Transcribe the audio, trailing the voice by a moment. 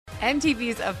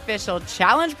MTV's official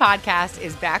Challenge podcast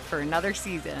is back for another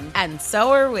season. And so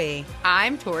are we.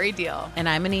 I'm Tori Deal. And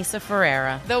I'm Anissa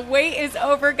Ferreira. The wait is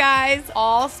over, guys.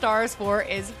 All Stars 4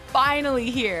 is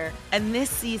finally here. And this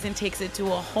season takes it to a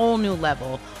whole new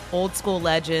level. Old school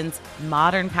legends,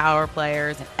 modern power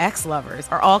players, and ex-lovers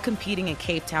are all competing in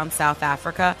Cape Town, South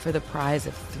Africa for the prize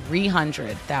of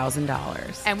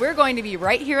 $300,000. And we're going to be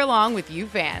right here along with you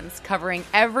fans, covering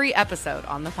every episode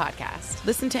on the podcast.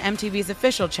 Listen to MTV's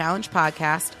official Challenge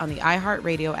podcast on the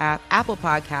iHeartRadio app, Apple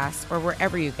Podcasts, or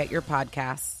wherever you get your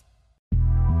podcasts.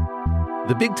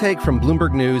 The Big Take from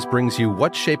Bloomberg News brings you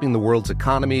what's shaping the world's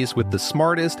economies with the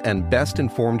smartest and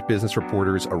best-informed business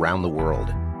reporters around the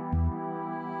world.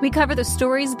 We cover the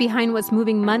stories behind what's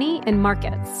moving money and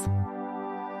markets,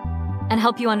 and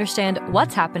help you understand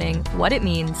what's happening, what it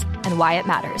means, and why it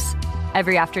matters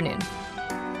every afternoon.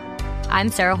 I'm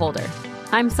Sarah Holder.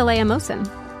 I'm Saleha Mohsin.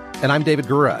 And I'm David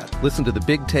Gura. Listen to The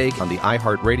Big Take on the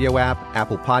iHeartRadio app,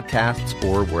 Apple Podcasts,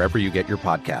 or wherever you get your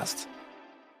podcasts.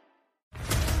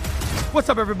 What's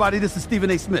up, everybody? This is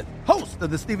Stephen A. Smith, host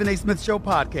of the Stephen A. Smith Show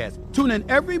podcast. Tune in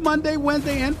every Monday,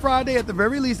 Wednesday, and Friday at the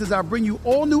very least as I bring you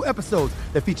all new episodes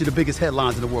that feature the biggest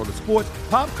headlines in the world of sports,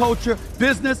 pop culture,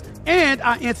 business, and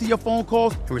I answer your phone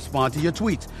calls and respond to your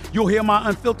tweets. You'll hear my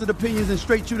unfiltered opinions and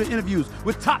straight-shooter interviews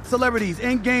with top celebrities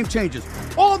and game changers.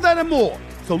 All that and more.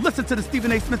 So listen to the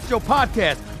Stephen A. Smith Show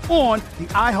podcast on the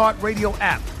iHeartRadio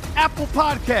app, Apple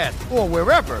Podcasts, or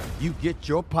wherever you get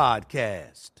your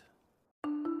podcast.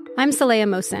 I'm Saleha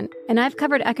Mohsin, and I've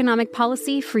covered economic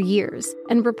policy for years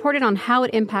and reported on how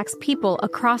it impacts people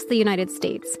across the United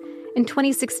States. In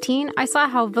 2016, I saw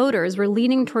how voters were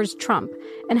leaning towards Trump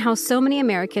and how so many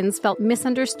Americans felt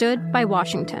misunderstood by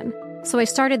Washington. So I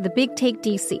started The Big Take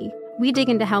DC. We dig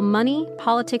into how money,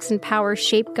 politics, and power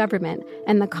shape government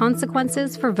and the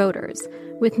consequences for voters.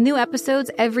 With new episodes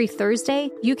every Thursday,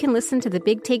 you can listen to The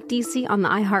Big Take DC on the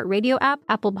iHeartRadio app,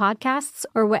 Apple Podcasts,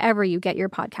 or wherever you get your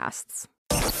podcasts.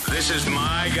 This is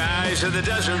My Guys in the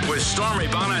Desert with Stormy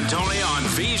Buonantony on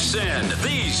VSiN,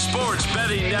 the Sports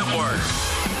Betting Network.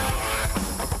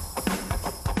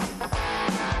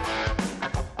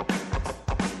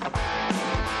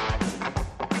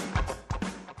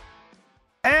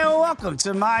 And welcome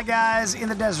to My Guys in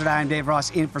the Desert. I'm Dave Ross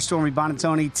in for Stormy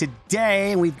Buonantony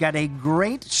today, and we've got a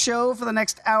great show for the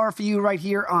next hour for you right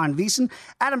here on VSiN.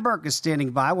 Adam Burke is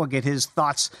standing by. We'll get his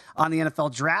thoughts on the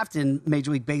NFL draft in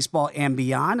Major League Baseball and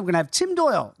beyond. We're going to have Tim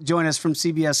Doyle join us from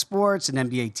CBS Sports and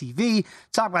NBA TV,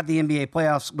 talk about the NBA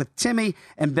playoffs with Timmy,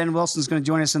 and Ben Wilson's going to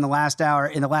join us in the last hour,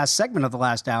 in the last segment of the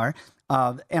last hour.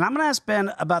 And I'm going to ask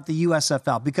Ben about the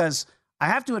USFL because I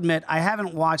have to admit, I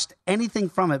haven't watched anything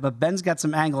from it, but Ben's got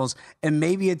some angles and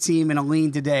maybe a team in a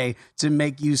lean today to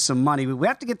make you some money. But we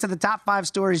have to get to the top 5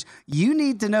 stories you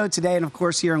need to know today. And, of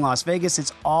course, here in Las Vegas,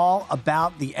 it's all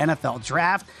about the NFL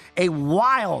draft. A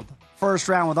wild first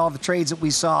round with all the trades that we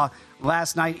saw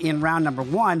last night in round number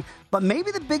 1. But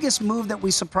maybe the biggest move that we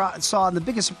saw and the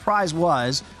biggest surprise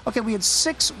was, okay, we had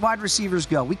 6 wide receivers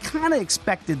go. We kind of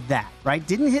expected that, right?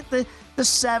 Didn't hit the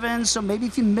 7, so maybe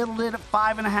if you middled it at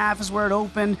 5.5 is where it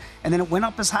opened, and then it went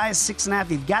up as high as 6.5.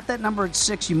 If you got that number at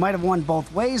 6, you might have won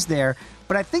both ways there.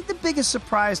 But I think the biggest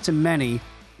surprise to many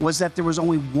was that there was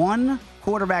only one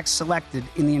quarterback selected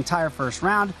in the entire first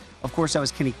round. Of course, that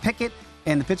was Kenny Pickett,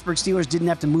 and the Pittsburgh Steelers didn't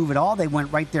have to move at all. They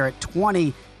went right there at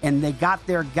 20, and they got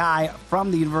their guy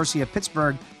from the University of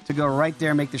Pittsburgh to go right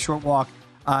there and make the short walk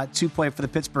to play for the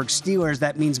Pittsburgh Steelers.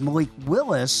 That means Malik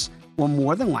Willis will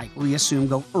more than likely assume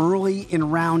go early in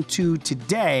round 2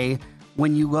 today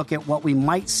when you look at what we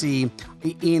might see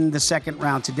in the second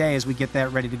round today as we get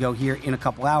that ready to go here in a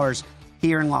couple hours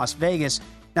here in Las Vegas.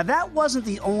 Now, that wasn't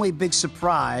the only big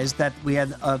surprise that we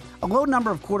had a low number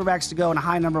of quarterbacks to go and a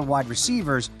high number of wide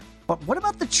receivers. But what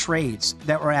about the trades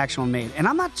that were actually made? And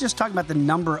I'm not just talking about the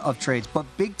number of trades, but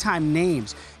big-time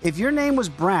names. If your name was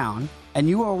Brown and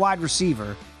you were a wide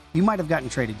receiver, you might have gotten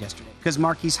traded yesterday because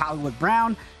Marquise Hollywood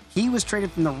Brown, he was traded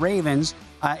from the Ravens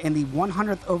in the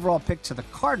 100th overall pick to the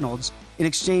Cardinals in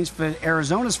exchange for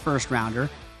Arizona's first-rounder.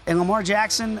 And Lamar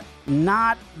Jackson,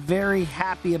 not very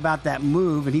happy about that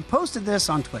move. And he posted this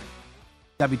on Twitter.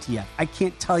 WTF. I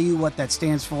can't tell you what that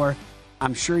stands for.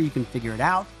 I'm sure you can figure it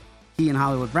out. He and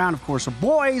Hollywood Brown, of course, are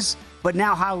boys. But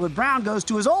now Hollywood Brown goes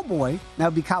to his old boy. That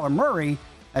would be Kyler Murray,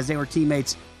 as they were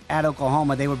teammates at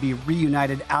Oklahoma. They would be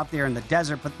reunited out there in the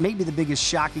desert. But maybe the biggest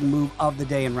shocking move of the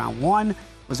day in round 1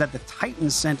 was that the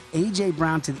Titans sent A.J.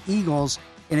 Brown to the Eagles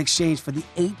in exchange for the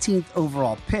 18th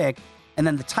overall pick. And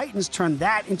then the Titans turned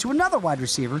that into another wide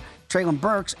receiver, Treylon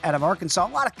Burks out of Arkansas. A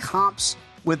lot of comps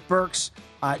with Burks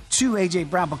to A.J.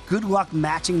 Brown, but good luck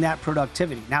matching that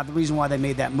productivity. Now, the reason why they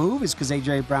made that move is because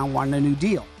A.J. Brown wanted a new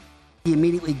deal. He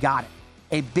immediately got it.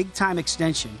 A big-time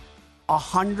extension,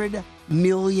 $100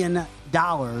 million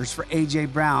for A.J.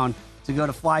 Brown to go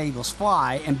to Fly, Eagles,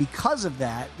 Fly. And because of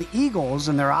that, the Eagles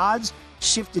and their odds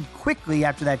shifted quickly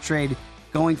after that trade,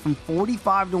 going from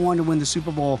 45-1 to win the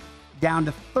Super Bowl down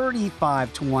to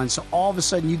 35-1. So all of a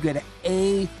sudden, you get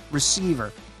a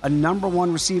receiver, a number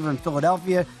one receiver in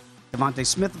Philadelphia. Devontae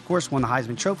Smith, of course, won the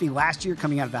Heisman Trophy last year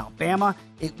coming out of Alabama.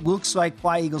 It looks like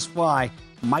Fly, Eagles, Fly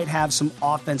might have some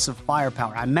offensive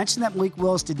firepower. I mentioned that Malik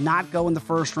Willis did not go in the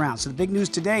first round. So the big news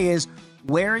today is,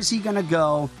 where is he going to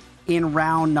go in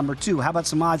round number 2? How about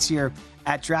some odds here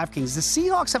at DraftKings? The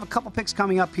Seahawks have a couple picks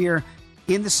coming up here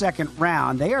in the second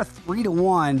round. They are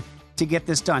 3-1 to get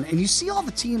this done. And you see all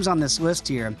the teams on this list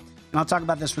here, and I'll talk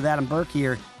about this with Adam Burke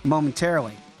here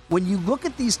momentarily. When you look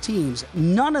at these teams,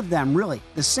 none of them really,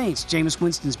 the Saints, Jameis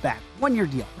Winston's back, 1-year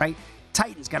deal, right?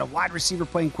 Titans got a wide receiver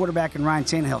playing quarterback in Ryan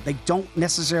Tannehill. They don't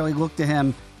necessarily look to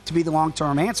him to be the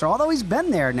long-term answer, although he's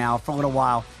been there now for a little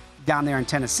while down there in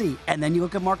Tennessee. And then you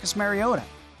look at Marcus Mariota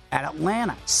at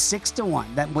Atlanta,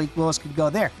 6-1. That Malik Willis could go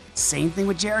there. Same thing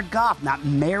with Jared Goff, not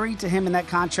married to him in that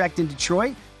contract in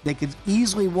Detroit. They could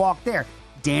easily walk there.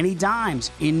 Danny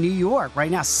Dimes in New York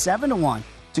right now, 7-1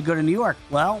 to go to New York.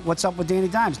 Well, what's up with Danny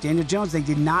Dimes? Daniel Jones, they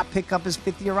did not pick up his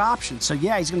 5th-year option. So,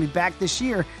 yeah, he's going to be back this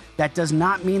year. That does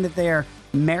not mean that they're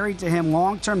married to him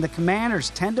long-term. The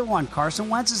Commanders, 10-1. Carson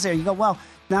Wentz is there. You go, well,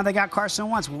 now they got Carson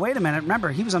Wentz. Well, wait a minute. Remember,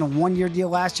 he was on a 1-year deal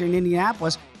last year in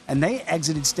Indianapolis, and they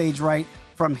exited stage right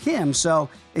from him. So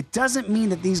it doesn't mean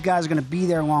that these guys are going to be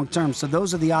there long-term. So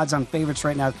those are the odds-on favorites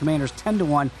right now. The Commanders,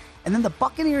 10-1. And then the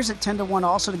Buccaneers at 10-1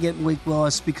 also to get Malik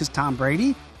Willis, because Tom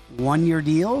Brady, 1-year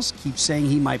deals, keeps saying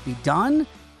he might be done.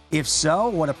 If so,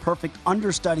 what a perfect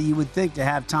understudy you would think to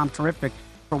have Tom Terrific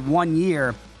for 1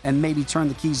 year and maybe turn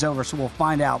the keys over. So we'll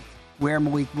find out where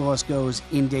Malik Willis goes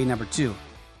in day number 2.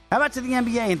 How about to the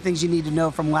NBA and things you need to know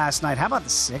from last night? How about the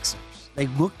Sixers? They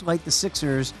looked like the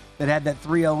Sixers that had that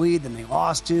 3-0 lead, then they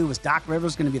lost to. Was Doc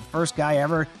Rivers going to be the first guy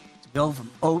ever to go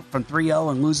from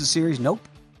 3-0 and lose the series? Nope,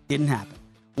 didn't happen.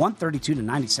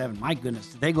 132-97. My goodness,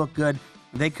 did they look good?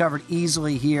 They covered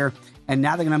easily here, and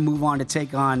now they're going to move on to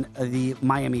take on the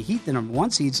Miami Heat, the number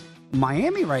 1 seeds.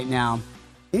 Miami right now,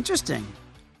 interesting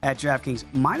at DraftKings,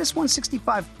 minus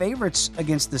 165 favorites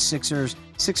against the Sixers.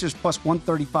 Sixers plus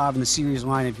 135 in the series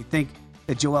line. If you think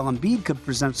that Joel Embiid could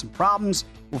present some problems,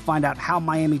 we'll find out how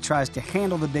Miami tries to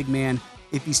handle the big man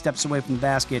if he steps away from the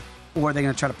basket, or they're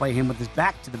going to try to play him with his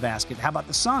back to the basket. How about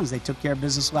the Suns? They took care of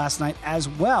business last night as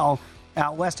well.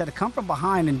 Out West had to come from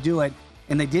behind and do it,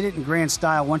 and they did it in grand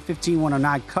style,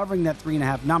 115-109, covering that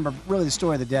 3.5 number. But really the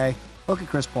story of the day, look at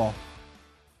Chris Paul,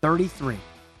 33.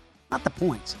 Not the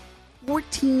points.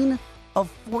 14 of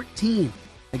 14.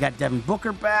 They got Devin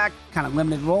Booker back, kind of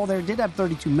limited role there. Did have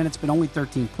 32 minutes, but only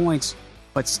 13 points.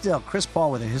 But still, Chris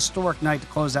Paul with a historic night to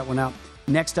close that one out.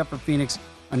 Next up for Phoenix,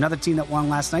 another team that won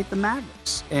last night, the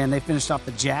Mavericks. And they finished off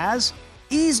the Jazz,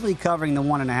 easily covering the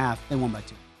 1.5. They won by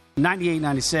 2.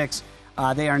 98-96.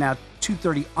 They are now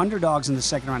 230 underdogs in the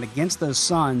second round against those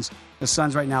Suns. The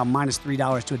Suns right now minus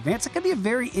 $3 to advance. It could be a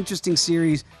very interesting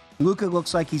series. Luka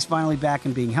looks like he's finally back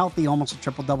and being healthy. Almost a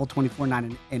triple-double, 24,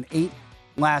 9, and 8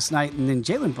 last night. And then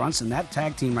Jalen Brunson, that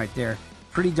tag team right there,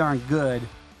 pretty darn good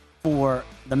for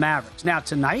the Mavericks. Now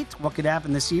tonight, what could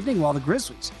happen this evening? Well, the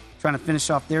Grizzlies trying to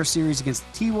finish off their series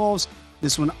against the T-Wolves.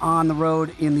 This one on the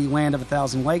road in the land of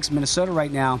 1,000 lakes. Minnesota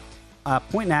right now,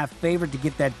 1.5 favorite to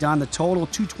get that done. The total,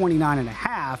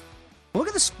 229.5. Look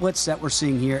at the splits that we're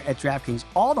seeing here at DraftKings.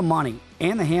 All the money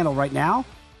and the handle right now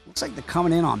looks like they're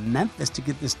coming in on Memphis to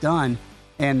get this done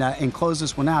and close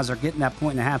this one out as they're getting that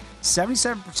 1.5.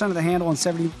 77% of the handle and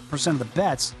 70% of the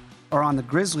bets are on the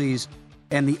Grizzlies.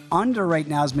 And the under right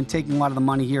now has been taking a lot of the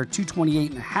money here,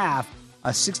 228.5,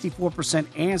 64%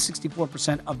 and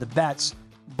 64% of the bets,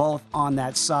 both on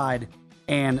that side,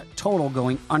 and total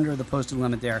going under the posted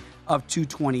limit there of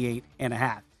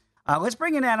 228.5. Let's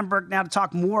bring in Adam Burke now to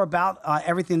talk more about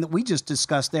everything that we just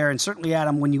discussed there. And certainly,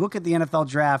 Adam, when you look at the NFL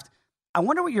draft, I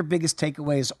wonder what your biggest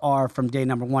takeaways are from day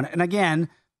number 1. And again,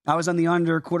 I was on the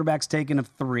under quarterbacks taken of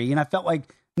 3, and I felt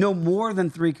like no more than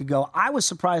 3 could go. I was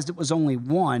surprised it was only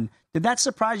 1. Did that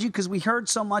surprise you? Because we heard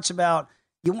so much about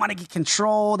you want to get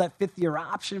control, that 5th-year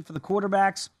option for the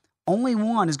quarterbacks. Only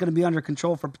 1 is going to be under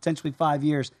control for potentially 5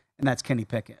 years, and that's Kenny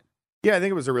Pickett. Yeah, I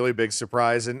think it was a really big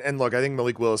surprise. And look, I think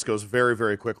Malik Willis goes very,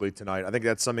 very quickly tonight. I think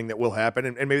that's something that will happen.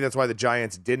 And maybe that's why the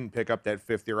Giants didn't pick up that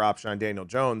 5th-year option on Daniel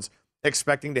Jones,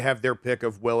 expecting to have their pick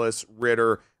of Willis,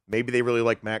 Ritter. Maybe they really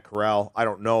like Matt Corral. I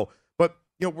don't know. But,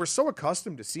 we're so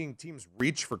accustomed to seeing teams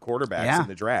reach for quarterbacks in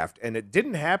the draft, and it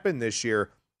didn't happen this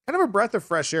year. Kind of a breath of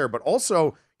fresh air, but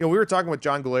also, we were talking with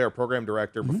John Goulet, our program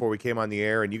director, before we came on the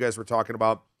air, and you guys were talking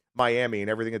about Miami and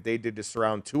everything that they did to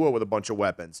surround Tua with a bunch of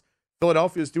weapons.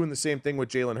 Philadelphia is doing the same thing with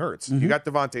Jalen Hurts. You got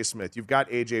Devontae Smith. You've got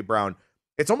A.J. Brown.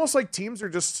 It's almost like teams are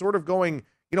just sort of going,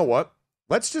 you know what?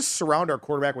 Let's just surround our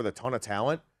quarterback with a ton of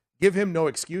talent, give him no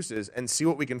excuses, and see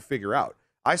what we can figure out.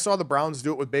 I saw the Browns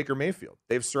do it with Baker Mayfield.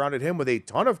 They've surrounded him with a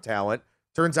ton of talent.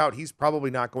 Turns out he's probably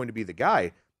not going to be the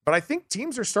guy. But I think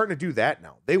teams are starting to do that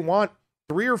now. They want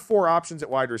 3 or 4 options at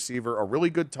wide receiver, a really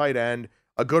good tight end,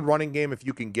 a good running game if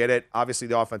you can get it. Obviously,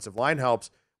 the offensive line helps.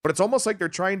 But it's almost like they're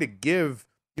trying to give,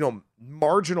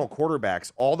 marginal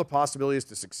quarterbacks all the possibilities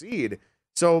to succeed.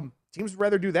 So teams would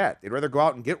rather do that. They'd rather go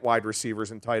out and get wide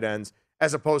receivers and tight ends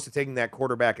as opposed to taking that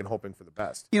quarterback and hoping for the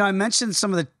best. I mentioned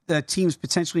some of the teams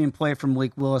potentially in play from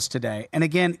Malik Willis today. And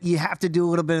again, you have to do a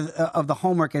little bit of the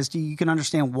homework as to you can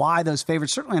understand why those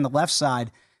favorites, certainly on the left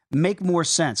side, make more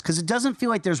sense. Because it doesn't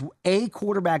feel like there's a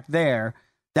quarterback there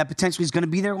that potentially is going to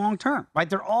be there long term, right?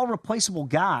 They're all replaceable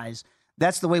guys.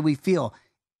 That's the way we feel.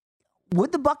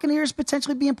 Would the Buccaneers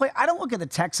potentially be in play? I don't look at the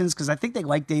Texans because I think they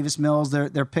like Davis Mills,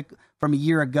 their pick from a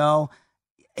year ago.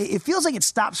 It feels like it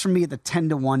stops for me at the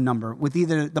 10-1 number with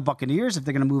either the Buccaneers, if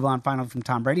they're going to move on finally from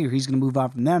Tom Brady, or he's going to move on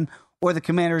from them, or the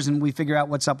Commanders, and we figure out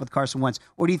what's up with Carson Wentz.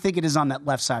 Or do you think it is on that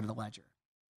left side of the ledger?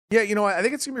 Yeah, I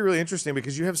think it's going to be really interesting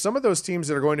because you have some of those teams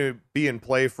that are going to be in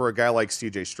play for a guy like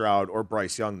C.J. Stroud or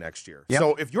Bryce Young next year. Yep.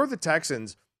 So if you're the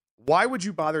Texans, why would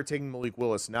you bother taking Malik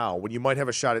Willis now when you might have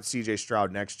a shot at C.J.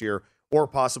 Stroud next year or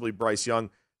possibly Bryce Young?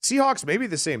 Seahawks, maybe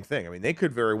the same thing. I mean, they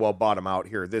could very well bottom out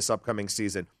here this upcoming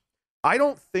season. I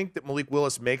don't think that Malik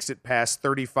Willis makes it past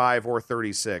 35 or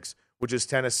 36, which is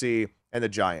Tennessee and the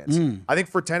Giants. I think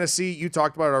for Tennessee, you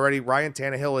talked about it already, Ryan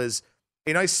Tannehill is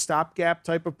a nice stopgap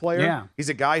type of player. Yeah. He's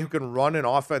a guy who can run an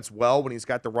offense well when he's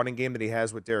got the running game that he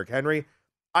has with Derrick Henry.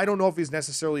 I don't know if he's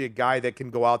necessarily a guy that can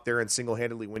go out there and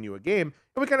single-handedly win you a game.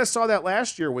 And we kind of saw that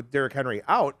last year with Derrick Henry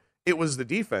out. It was the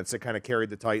defense that kind of carried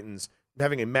the Titans,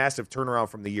 having a massive turnaround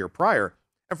from the year prior.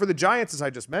 And for the Giants, as I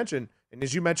just mentioned, and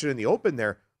as you mentioned in the open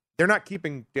there, they're not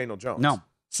keeping Daniel Jones. No.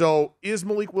 So is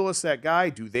Malik Willis that guy?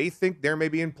 Do they think they're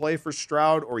maybe in play for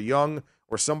Stroud or Young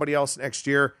or somebody else next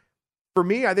year? For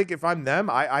me, I think if I'm them,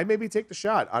 I maybe take the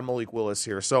shot on Malik Willis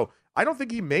here. So I don't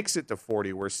think he makes it to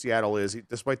 40 where Seattle is,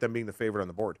 despite them being the favorite on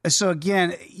the board. So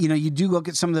again, you do look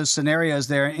at some of those scenarios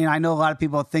there, and I know a lot of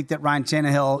people think that Ryan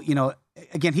Tannehill,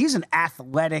 again, he's an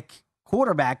athletic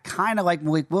quarterback, kind of like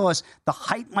Malik Willis. The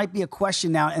height might be a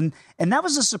question now, and that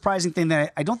was a surprising thing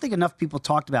that I don't think enough people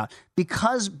talked about.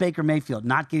 Because Baker Mayfield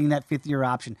not getting that fifth-year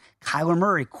option, Kyler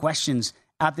Murray questions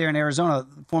out there in Arizona,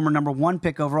 former number 1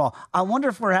 pick overall. I wonder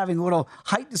if we're having a little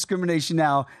height discrimination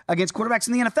now against quarterbacks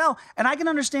in the NFL. And I can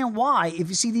understand why, if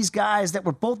you see these guys that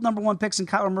were both number 1 picks in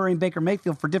Kyler Murray and Baker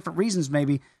Mayfield for different reasons,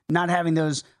 maybe not having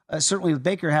those, certainly with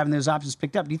Baker having those options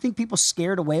picked up. Do you think people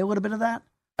scared away a little bit of that?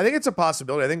 I think it's a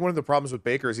possibility. I think one of the problems with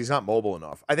Baker is he's not mobile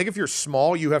enough. I think if you're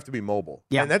small, you have to be mobile.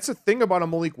 Yeah. And that's the thing about a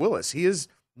Malik Willis. He is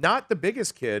not the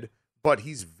biggest kid, but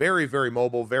he's very, very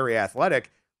mobile, very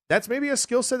athletic. That's maybe a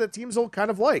skill set that teams will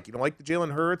kind of like. Like the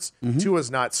Jalen Hurts.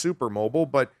 Tua's not super mobile,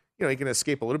 but he can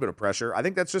escape a little bit of pressure. I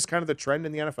think that's just kind of the trend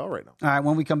in the NFL right now. All right,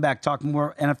 when we come back, talk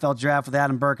more NFL draft with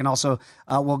Adam Burke, and also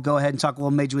we'll go ahead and talk a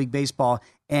little Major League Baseball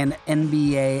and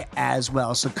NBA as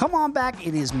well. So come on back.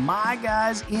 It is My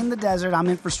Guys in the Desert. I'm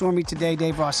in for Stormy today.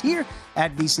 Dave Ross here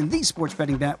at VSiN, the Sports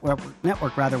Betting Network.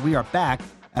 We are back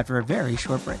after a very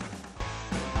short break.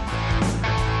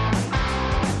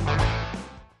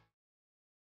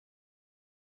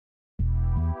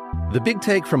 The Big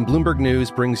Take from Bloomberg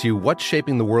News brings you what's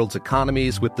shaping the world's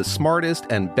economies with the smartest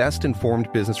and best-informed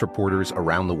business reporters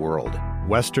around the world.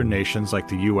 Western nations like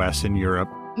the U.S. and Europe.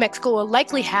 Mexico will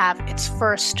likely have its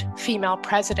first female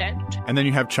president. And then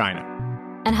you have China.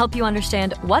 And help you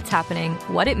understand what's happening,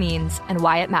 what it means, and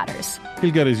why it matters.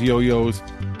 He'll get his yo-yos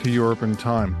to Europe in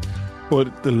time.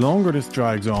 But the longer this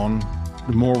drags on,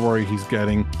 the more worry he's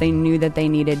getting. They knew that they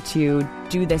needed to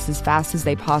do this as fast as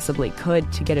they possibly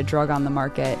could to get a drug on the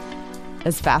market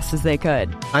as fast as they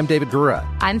could. I'm David Gura.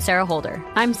 I'm Sarah Holder.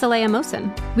 I'm Saleha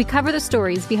Mohsin. We cover the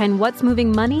stories behind what's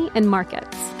moving money and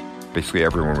markets. Basically,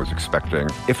 everyone was expecting,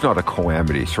 if not a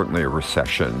calamity, certainly a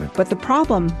recession. But the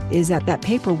problem is that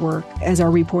paperwork, as our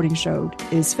reporting showed,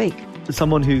 is fake. As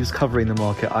someone who's covering the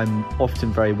market, I'm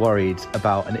often very worried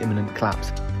about an imminent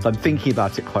collapse. So I'm thinking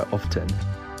about it quite often.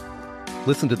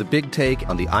 Listen to The Big Take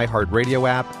on the iHeartRadio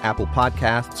app, Apple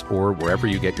Podcasts, or wherever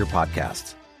you get your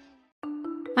podcasts.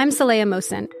 I'm Saleha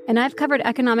Mohsin, and I've covered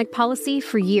economic policy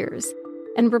for years.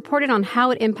 and reported on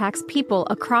how it impacts people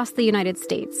across the United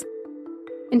States.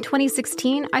 In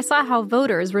 2016, I saw how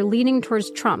voters were leaning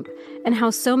towards Trump and how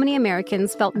so many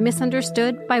Americans felt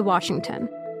misunderstood by Washington.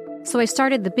 So I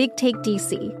started the Big Take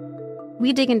DC.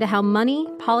 We dig into how money,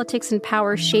 politics, and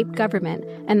power shape government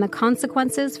and the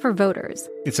consequences for voters.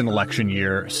 It's an election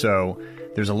year, so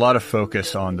there's a lot of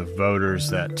focus on the voters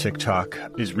that TikTok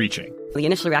is reaching. The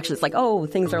initial reaction is like, oh,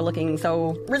 things are looking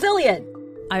so resilient.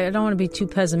 I don't want to be too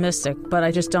pessimistic, but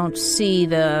I just don't see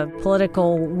the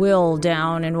political will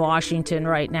down in Washington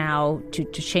right now to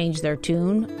change their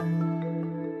tune.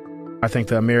 I think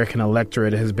the American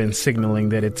electorate has been signaling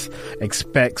that it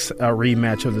expects a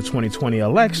rematch of the 2020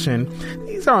 election.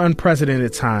 These are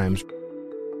unprecedented times.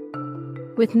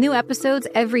 With new episodes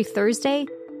every Thursday,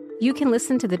 you can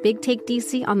listen to the Big Take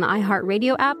DC on the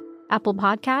iHeartRadio app, Apple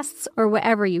Podcasts, or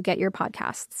wherever you get your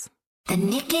podcasts. The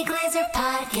Nikki Glaser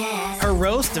Podcast. Her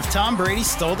roast of Tom Brady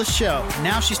stole the show.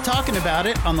 Now she's talking about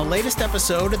it on the latest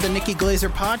episode of the Nikki Glaser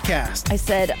Podcast. I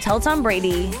said, tell Tom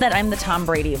Brady that I'm the Tom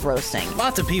Brady of roasting.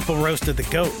 Lots of people roasted the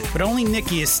GOAT, but only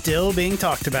Nikki is still being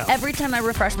talked about. Every time I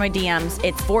refresh my DMs,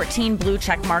 it's 14 blue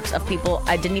check marks of people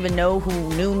I didn't even know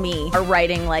who knew me are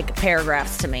writing like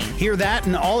paragraphs to me. Hear that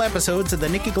in all episodes of the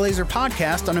Nikki Glaser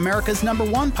Podcast on America's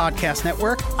 #1 podcast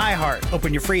network, iHeart.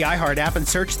 Open your free iHeart app and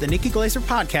search the Nikki Glaser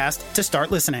Podcast to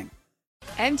start listening.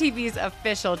 MTV's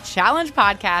official Challenge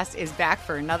podcast is back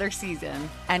for another season.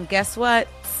 And guess what?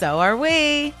 So are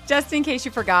we. Just in case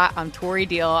you forgot, I'm Tori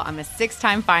Deal. I'm a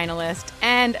 6-time finalist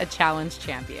and a Challenge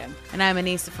champion. And I'm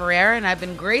Anissa Ferreira, and I've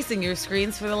been gracing your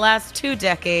screens for the last 2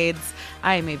 decades.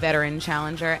 I am a veteran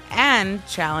challenger and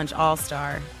Challenge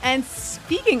All-Star. And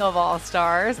speaking of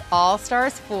All-Stars,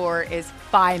 All-Stars 4 is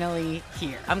finally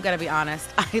here. I'm going to be honest.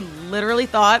 I literally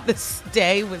thought this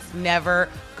day was never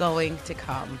going to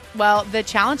come. Well, the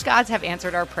Challenge gods have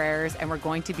answered our prayers, and we're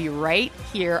going to be right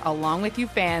here along with you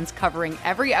fans covering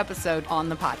every episode on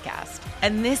the podcast.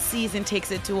 And this season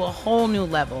takes it to a whole new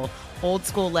level. Old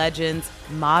school legends,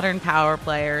 modern power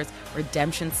players,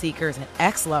 redemption seekers, and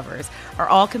ex-lovers are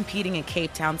all competing in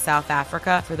Cape Town, South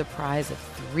Africa for the prize of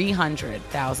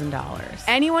 $300,000.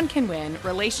 Anyone can win,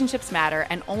 relationships matter,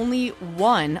 and only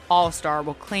one All-Star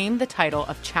will claim the title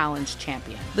of Challenge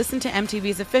champion. Listen to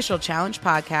MTV's official Challenge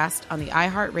podcast on the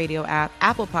iHeartRadio app,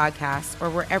 Apple Podcasts, or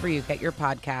wherever you get your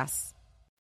podcasts.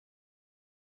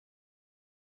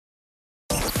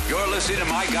 You're listening to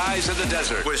My Guys in the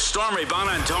Desert with Stormy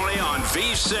Bonantoni on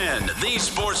VSiN, the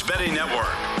Sports Betting Network.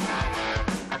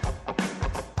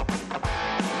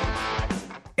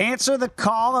 Answer the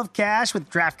call of cash with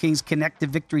DraftKings Connect to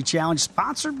Victory Challenge,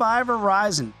 sponsored by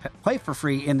Verizon. Play for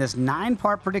free in this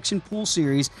 9-part prediction pool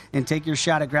series and take your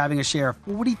shot at grabbing a share of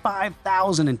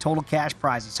 $45,000 in total cash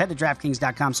prizes. Head to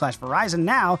DraftKings.com/Verizon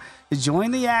now to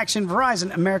join the action.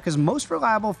 Verizon, America's most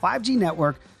reliable 5G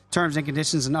network. Terms and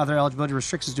conditions and other eligibility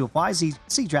restrictions do apply. See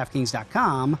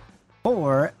DraftKings.com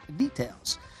for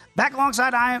details. Back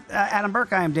alongside Adam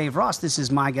Burke, I am Dave Ross. This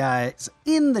is My Guys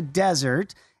in the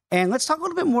Desert. And let's talk a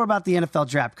little bit more about the NFL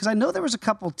draft, because I know there was a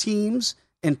couple teams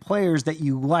and players that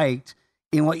you liked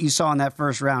in what you saw in that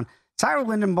first round. Tyler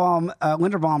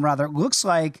Linderbaum looks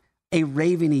like a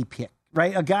Raven-y pick,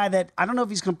 right? A guy that I don't know if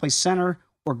he's going to play center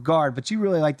or guard, but you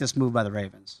really like this move by the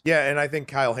Ravens. Yeah, and I think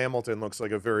Kyle Hamilton looks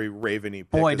like a very Raven-y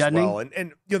pick as well. And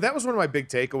you know, that was one of my big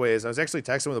takeaways. I was actually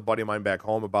texting with a buddy of mine back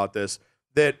home about this,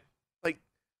 that like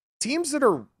teams that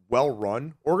are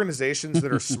well-run, organizations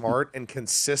that are smart and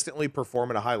consistently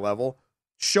perform at a high level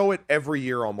show it every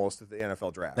year almost at the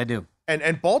NFL draft. They do.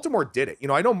 And Baltimore did it. You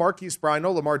know, I know Marquise Brown, I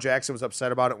know Lamar Jackson was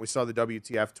upset about it. We saw the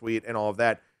WTF tweet and all of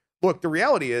that. Look, the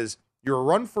reality is you're a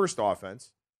run-first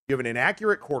offense. You have an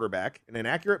inaccurate quarterback, an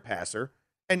inaccurate passer.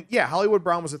 And yeah, Hollywood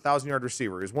Brown was a 1,000-yard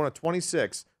receiver. He was one of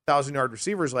 26 1,000-yard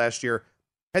receivers last year.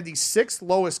 Had the 6th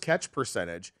lowest catch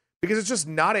percentage because it's just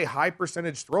not a high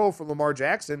percentage throw for Lamar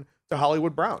Jackson to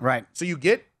Hollywood Brown. Right. So you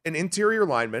get an interior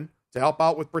lineman to help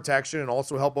out with protection and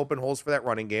also help open holes for that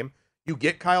running game. You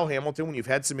get Kyle Hamilton when you've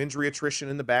had some injury attrition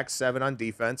in the back 7 on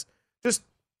defense. Just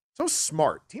so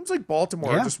smart. Teams like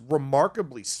Baltimore are just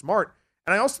remarkably smart.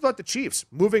 And I also thought the Chiefs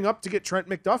moving up to get Trent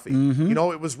McDuffie. Mm-hmm. You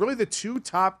know, it was really the 2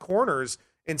 top corners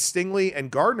in Stingley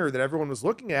and Gardner that everyone was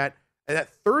looking at. And that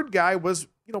third guy was,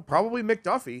 you know, probably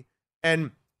McDuffie.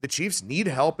 And the Chiefs need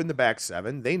help in the back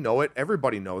 7. They know it.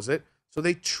 Everybody knows it. So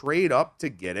they trade up to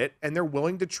get it. And they're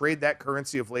willing to trade that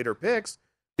currency of later picks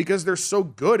because they're so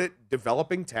good at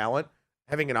developing talent,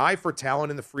 having an eye for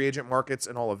talent in the free agent markets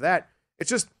and all of that.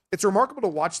 It's remarkable to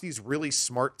watch these really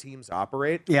smart teams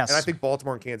operate. Yes. And I think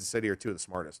Baltimore and Kansas City are 2 of the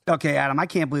smartest. Okay, Adam, I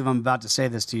can't believe I'm about to say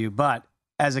this to you, but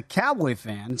as a Cowboy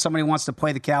fan, somebody wants to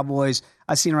play the Cowboys,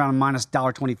 I've seen around minus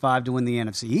 $1.25 to win the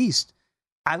NFC East.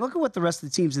 I look at what the rest of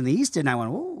the teams in the East did, and I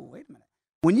went, oh, wait a minute.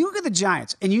 When you look at the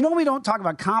Giants, and you know we don't talk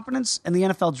about confidence and the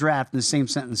NFL draft in the same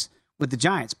sentence with the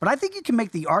Giants, but I think you can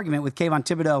make the argument with Kayvon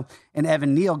Thibodeau and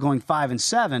Evan Neal going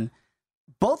 5-7.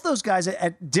 Both those guys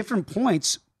at different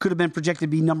points could have been projected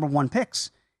to be number one picks.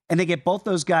 And they get both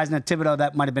those guys, and Thibodeau,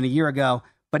 that might have been a year ago,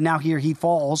 but now here he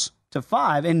falls to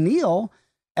 5. And Neal,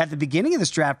 at the beginning of this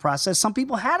draft process, some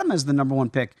people had him as the number one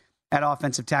pick at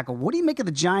offensive tackle. What do you make of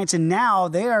the Giants? And now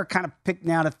they are kind of picked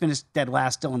now to finish dead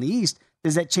last still in the East.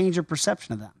 Does that change your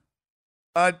perception of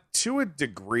them? To a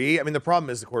degree. I mean, the problem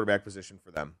is the quarterback position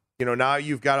for them. Now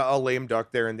you've got a lame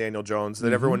duck there in Daniel Jones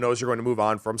that everyone knows you're going to move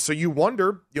on from. So you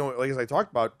wonder, like as I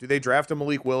talked about, do they draft a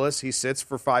Malik Willis? He sits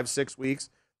for 5-6 weeks.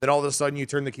 Then all of a sudden you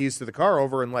turn the keys to the car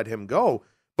over and let him go.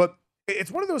 But it's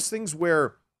one of those things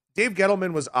where Dave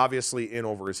Gettleman was obviously in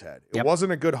over his head. It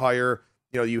wasn't a good hire.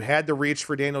 You had the reach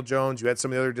for Daniel Jones. You had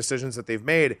some of the other decisions that they've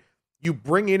made. You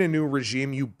bring in a new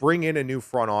regime. You bring in a new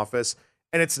front office.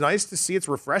 And it's nice to see, it's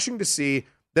refreshing to see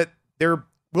that they're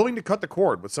willing to cut the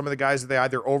cord with some of the guys that they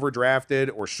either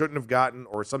overdrafted or shouldn't have gotten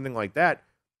or something like that.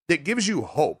 That gives you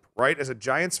hope, right? As a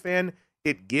Giants fan,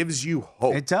 it gives you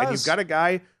hope. It does. And you've got a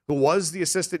guy who was the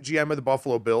assistant GM of the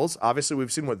Buffalo Bills. Obviously,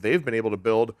 we've seen what they've been able to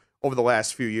build over the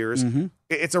last few years.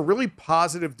 It's a really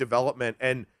positive development.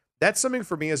 And that's something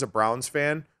for me as a Browns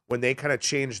fan, when they kind of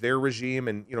change their regime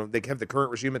and, they have the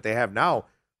current regime that they have now,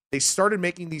 they started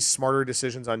making these smarter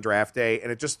decisions on draft day,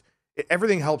 and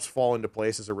everything helps fall into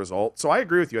place as a result. So I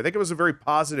agree with you. I think it was a very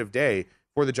positive day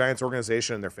for the Giants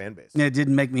organization and their fan base. It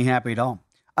didn't make me happy at all.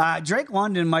 Drake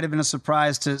London might have been a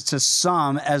surprise to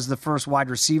some as the first wide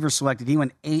receiver selected. He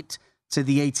went 8 to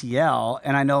the ATL,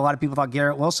 and I know a lot of people thought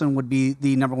Garrett Wilson would be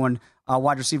the number one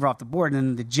wide receiver off the board,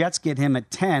 and the Jets get him at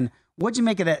 10. What'd you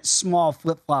make of that small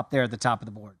flip-flop there at the top of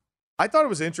the board? I thought it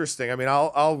was interesting. I mean,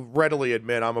 I'll readily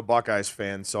admit I'm a Buckeyes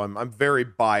fan, so I'm very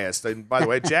biased. And by the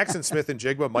way, Jackson Smith and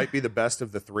Jigba might be the best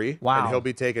of the three. Wow. And he'll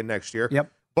be taken next year.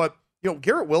 Yep. But,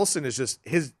 Garrett Wilson is just,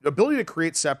 his ability to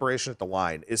create separation at the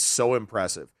line is so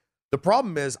impressive. The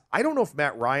problem is, I don't know if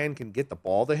Matt Ryan can get the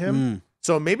ball to him.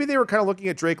 So maybe they were kind of looking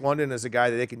at Drake London as a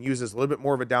guy that they can use as a little bit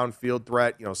more of a downfield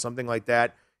threat, something like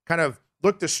that. Kind of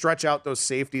look to stretch out those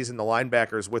safeties and the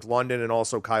linebackers with London and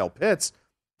also Kyle Pitts.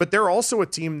 But they're also a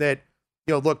team that,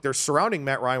 look, they're surrounding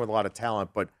Matt Ryan with a lot of talent,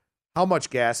 but how much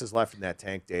gas is left in that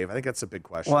tank, Dave? I think that's a big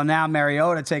question. Well, now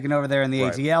Mariota taking over there in the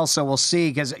ATL, so we'll see,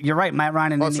 because you're right, Matt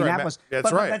Ryan in Indianapolis. Right,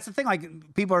 that's but right. That's the thing,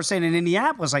 like people are saying in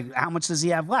Indianapolis, like how much does he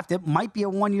have left? It might be a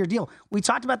one-year deal. We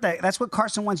talked about that. That's what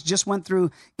Carson Wentz just went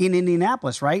through in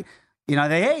Indianapolis, right?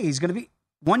 He's going to be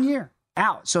 1 year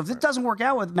out. So if it doesn't work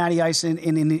out with Matty Ice in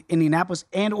Indianapolis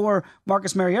and or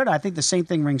Marcus Mariota, I think the same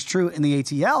thing rings true in the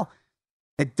ATL.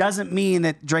 It doesn't mean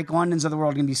that Drake London's of the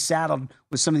world are going to be saddled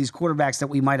with some of these quarterbacks that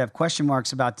we might have question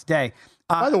marks about today.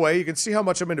 By the way, you can see how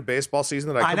much I'm into baseball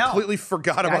season that I completely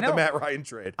forgot about the Matt Ryan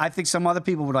trade. I think some other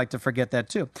people would like to forget that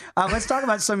too. Let's talk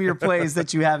about some of your plays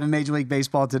that you have in Major League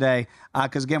Baseball today.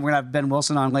 Because, again, we're going to have Ben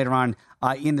Wilson on later on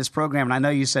in this program. And I know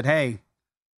you said, hey,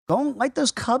 go like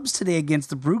those Cubs today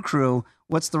against the Brew Crew.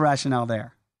 What's the rationale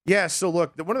there? Yeah, so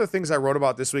look, one of the things I wrote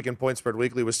about this week in Point Spread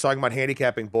Weekly was talking about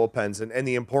handicapping bullpens and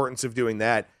the importance of doing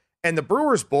that. And the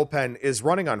Brewers bullpen is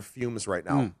running on fumes right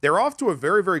now. They're off to a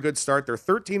very, very good start. They're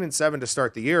 13-7 to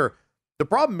start the year. The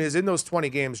problem is in those 20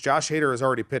 games, Josh Hader has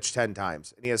already pitched 10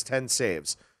 times, and he has 10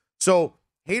 saves. So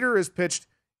Hader has pitched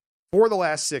for the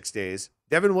last 6 days.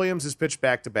 Devin Williams has pitched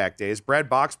back-to-back days. Brad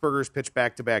Boxberger's pitched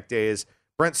back-to-back days.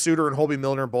 Brent Suter and Holby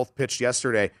Milner both pitched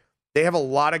yesterday. They have a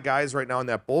lot of guys right now in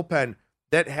that bullpen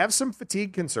that have some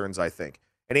fatigue concerns, I think.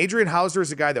 And Adrian Hauser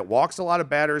is a guy that walks a lot of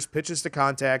batters, pitches to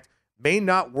contact, may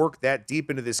not work that deep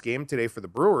into this game today for the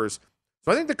Brewers.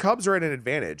 So I think the Cubs are at an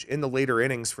advantage in the later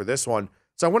innings for this one.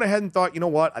 So I went ahead and thought, you know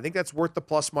what? I think that's worth the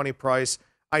plus money price.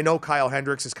 I know Kyle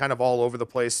Hendricks is kind of all over the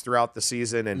place throughout the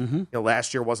season, and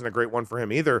last year wasn't a great one for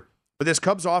him either. But this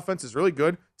Cubs offense is really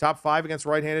good. Top 5 against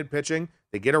right-handed pitching.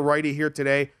 They get a righty here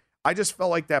today. I just felt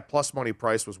like that plus money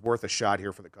price was worth a shot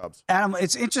here for the Cubs. Adam,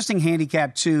 it's interesting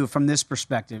handicap, too, from this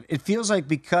perspective. It feels like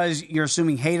because you're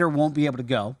assuming Hader won't be able to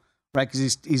go, right,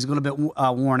 because he's a little bit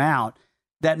worn out,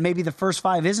 that maybe the first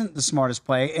 5 isn't the smartest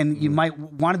play, and you might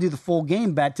want to do the full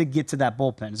game bet to get to that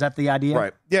bullpen. Is that the idea?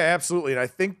 Right. Yeah, absolutely. And I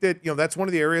think that, that's one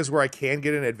of the areas where I can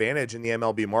get an advantage in the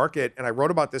MLB market, and I wrote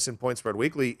about this in Point Spread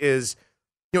Weekly, is,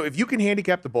 if you can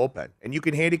handicap the bullpen, and you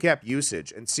can handicap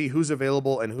usage and see who's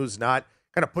available and who's not,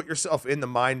 kind of put yourself in the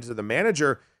minds of the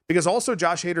manager, because also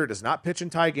Josh Hader does not pitch in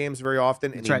tie games very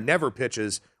often, and he never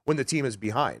pitches when the team is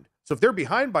behind. So if they're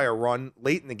behind by a run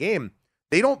late in the game,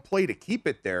 they don't play to keep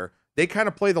it there. They kind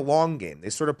of play the long game. They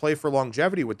sort of play for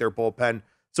longevity with their bullpen.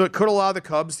 So it could allow the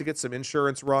Cubs to get some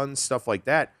insurance runs, stuff like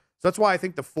that. So that's why I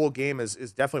think the full game is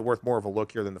definitely worth more of a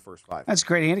look here than the first 5. That's a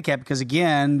great handicap because,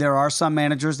 again, there are some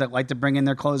managers that like to bring in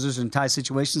their closers in tie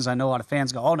situations. I know a lot of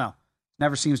fans go, oh, no,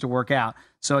 never seems to work out.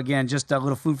 So, again, just a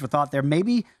little food for thought there.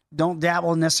 Maybe don't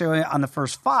dabble necessarily on the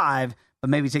first 5, but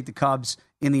maybe take the Cubs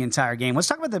in the entire game. Let's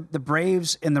talk about the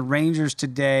Braves and the Rangers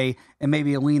today and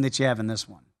maybe a lean that you have in this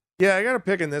one. Yeah, I got to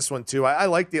pick in this one, too. I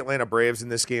like the Atlanta Braves in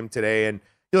this game today, and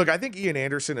look, I think Ian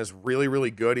Anderson is really, really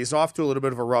good. He's off to a little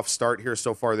bit of a rough start here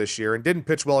so far this year and didn't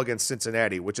pitch well against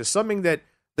Cincinnati, which is something that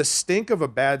the stink of a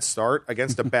bad start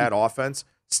against a bad offense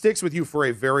sticks with you for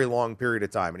a very long period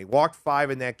of time. And he walked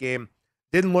 5 in that game,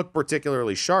 didn't look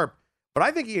particularly sharp. But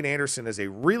I think Ian Anderson is a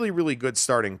really, really good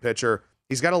starting pitcher.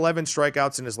 He's got 11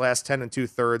 strikeouts in his last 10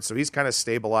 2/3, so he's kind of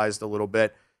stabilized a little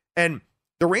bit. And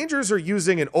the Rangers are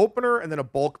using an opener and then a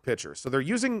bulk pitcher. So they're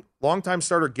using longtime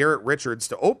starter Garrett Richards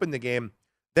to open the game,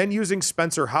 then using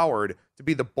Spencer Howard to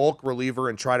be the bulk reliever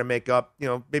and try to make up,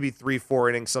 maybe 3-4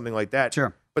 innings, something like that.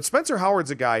 Sure. But Spencer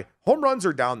Howard's a guy, home runs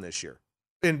are down this year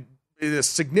in a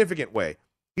significant way.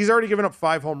 He's already given up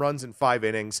 5 home runs in 5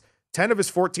 innings. 10 of his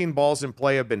 14 balls in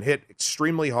play have been hit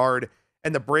extremely hard,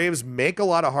 and the Braves make a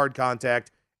lot of hard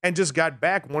contact and just got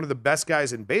back one of the best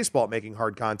guys in baseball at making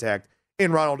hard contact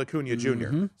in Ronald Acuna Jr.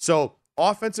 Mm-hmm. So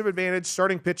offensive advantage,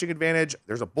 starting pitching advantage.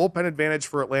 There's a bullpen advantage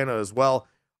for Atlanta as well.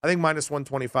 I think minus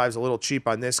 125 is a little cheap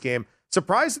on this game.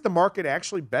 Surprised that the market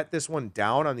actually bet this one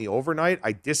down on the overnight.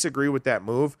 I disagree with that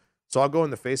move, so I'll go in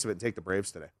the face of it and take the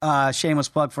Braves today. Shameless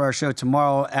plug for our show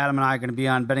tomorrow. Adam and I are going to be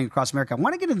on Betting Across America. I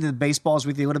want to get into the baseballs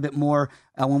with you a little bit more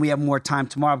when we have more time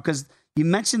tomorrow, because you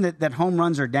mentioned that home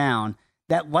runs are down.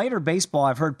 That lighter baseball,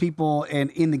 I've heard people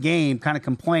in the game kind of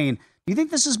complain. Do you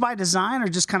think this is by design or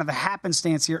just kind of the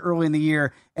happenstance here early in the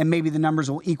year, and maybe the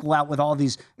numbers will equal out with all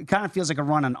these? It kind of feels like a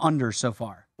run on under so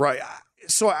far. Right.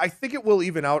 So I think it will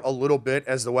even out a little bit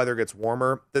as the weather gets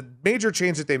warmer. The major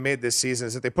change that they made this season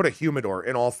is that they put a humidor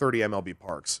in all 30 MLB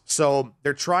parks. So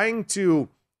they're trying to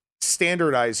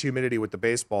standardize humidity with the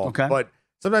baseball. Okay. But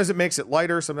sometimes it makes it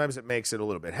lighter. Sometimes it makes it a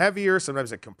little bit heavier.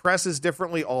 Sometimes it compresses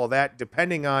differently, all of that,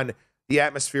 depending on the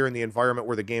atmosphere and the environment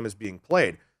where the game is being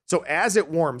played. So as it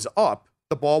warms up,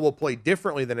 the ball will play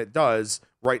differently than it does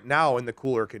right now in the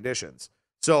cooler conditions.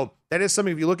 So that is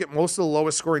something, if you look at most of the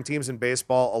lowest scoring teams in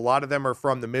baseball, a lot of them are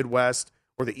from the Midwest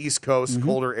or the East Coast,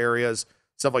 colder areas,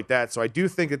 stuff like that. So I do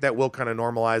think that will kind of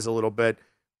normalize a little bit.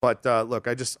 But look,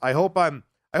 I hope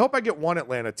I get one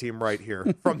Atlanta team right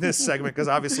here from this segment, because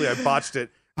obviously I botched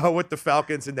it with the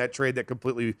Falcons in that trade that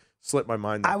completely slipped my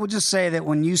mind there. I would just say that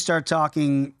when you start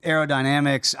talking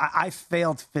aerodynamics, I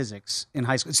failed physics in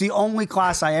high school. It's the only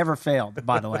class I ever failed,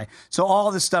 by the way. So all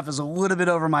this stuff is a little bit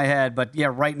over my head. But,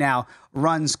 yeah, right now,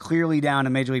 runs clearly down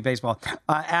in Major League Baseball.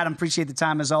 Adam, appreciate the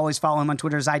time. As always, follow him on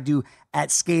Twitter as I do at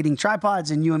Skating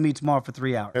Tripods, and you and me tomorrow for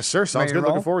 3 hours. Yes, sir. Sounds good.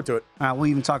 Looking forward to it. All right, we'll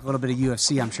even talk a little bit of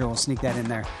UFC. I'm sure we'll sneak that in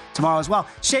there tomorrow as well.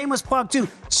 Shameless plug, too.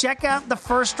 Check out the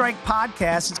First Strike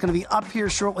podcast. It's going to be up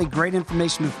here shortly. Great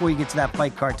information before you get to that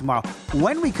fight card tomorrow.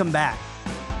 When we come back,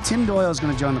 Tim Doyle is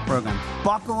going to join the program.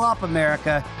 Buckle up,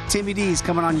 America. Timmy D is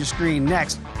coming on your screen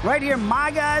next. Right here,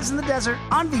 My Guys in the Desert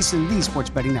on VSiN, the Sports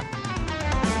Betting Network.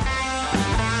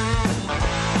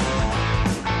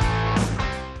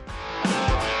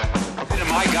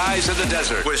 My Guys in the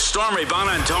Desert with Stormy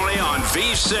Bonantoni on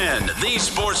VSiN, the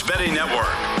Sports Betting Network.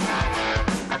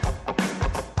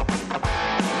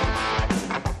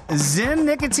 Zyn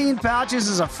nicotine pouches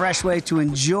is a fresh way to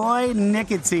enjoy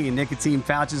nicotine. Nicotine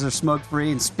pouches are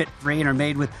smoke-free and spit-free and are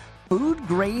made with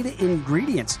food-grade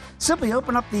ingredients. Simply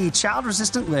open up the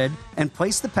child-resistant lid and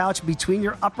place the pouch between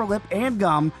your upper lip and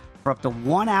gum for up to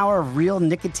 1 hour of real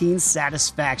nicotine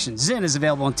satisfaction. Zyn is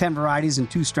available in 10 varieties and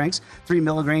 2 strengths, 3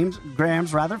 milligrams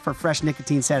for fresh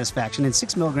nicotine satisfaction, and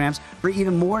 6 milligrams for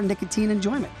even more nicotine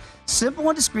enjoyment. Simple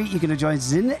and discreet, you can enjoy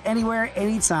Zyn anywhere,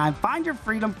 anytime. Find your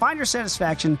freedom, find your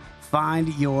satisfaction, find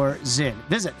your Zyn.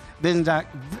 Visit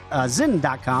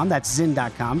Zyn.com, that's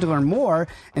Zyn.com, to learn more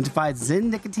and to find Zyn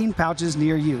nicotine pouches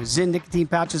near you. Zyn nicotine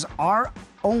pouches are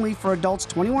only for adults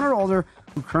 21 or older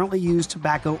who currently use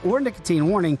tobacco or nicotine.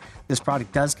 Warning, this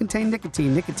product does contain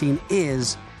nicotine. Nicotine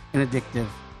is an addictive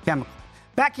chemical.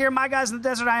 Back here, My Guys in the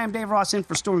Desert, I am Dave Ross in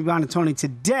for Stormy Bonantoni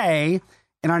today.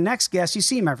 And our next guest, you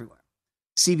see him everywhere.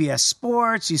 CBS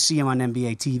Sports, you see him on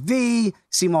NBA TV,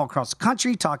 see him all across the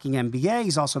country talking NBA.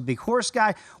 He's also a big horse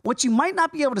guy. What you might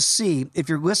not be able to see if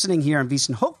you're listening here on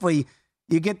VSiN, hopefully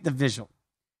you get the visual.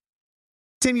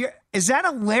 Tim, is that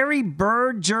a Larry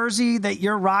Bird jersey that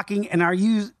you're rocking, and are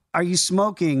you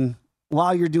smoking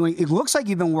while you're doing? It looks like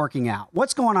you've been working out.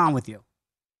 What's going on with you?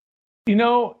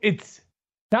 it's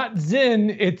not Zin,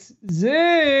 it's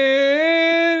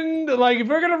Zin. Like, if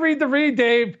we're going to read the read,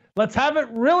 Dave, let's have it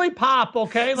really pop,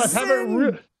 okay? Let's have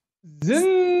it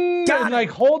Zin. And like,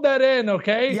 hold that in,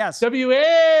 okay? Yes.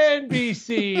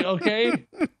 WNBC, okay?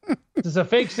 This is a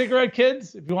fake cigarette,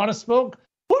 kids. If you want to smoke,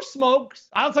 who smokes?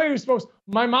 I'll tell you who smokes.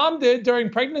 My mom did during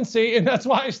pregnancy, and that's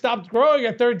why I stopped growing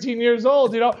at 13 years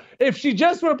old. If she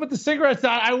just would have put the cigarettes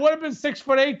down, I would have been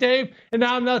 6'8", Dave, and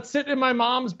now I'm not sitting in my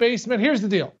mom's basement. Here's the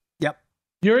deal. Yep.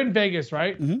 You're in Vegas,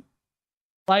 right? Mm-hmm.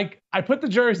 Like, I put the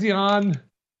jersey on,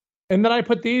 and then I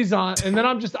put these on, and then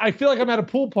I feel like I'm at a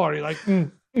pool party. Like,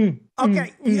 I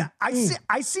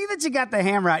see that you got the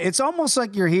hammer out. It's almost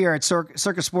like you're here at Circa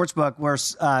Sportsbook, where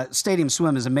Stadium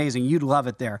Swim is amazing. You'd love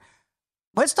it there.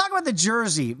 Let's talk about the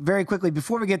jersey very quickly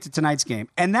before we get to tonight's game,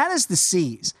 and that is the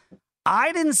C's.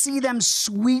 I didn't see them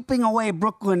sweeping away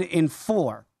Brooklyn in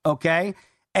 4, okay?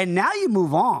 And now you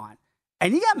move on,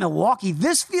 and you got Milwaukee.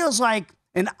 This feels like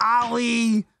an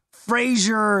Ali,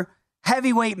 Frazier,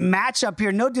 heavyweight matchup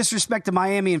here. No disrespect to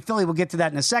Miami and Philly. We'll get to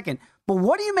that in a second. But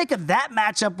what do you make of that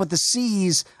matchup with the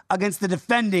C's against the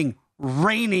defending,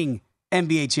 reigning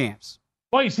NBA champs?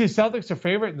 Well, you see the Celtics are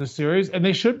favorite in the series, and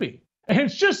they should be. And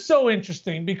it's just so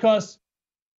interesting because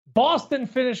Boston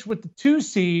finished with the 2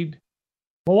 seed.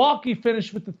 Milwaukee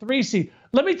finished with the 3 seed.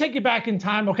 Let me take you back in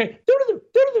time, okay?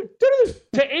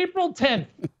 To April 10th,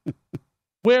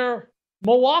 where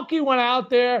Milwaukee went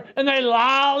out there and they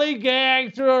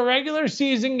lollygagged through a regular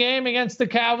season game against the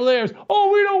Cavaliers.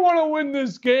 Oh, we don't want to win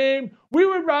this game. We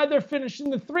would rather finish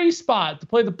in the 3 spot to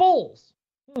play the Bulls.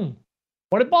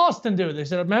 What did Boston do? They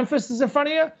said, Memphis is in front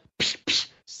of you?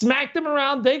 Smacked them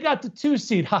around. They got the 2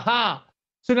 seed. Ha.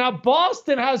 So now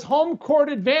Boston has home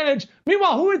court advantage.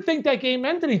 Meanwhile, who would think that game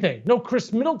meant anything? No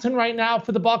Chris Middleton right now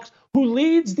for the Bucks, who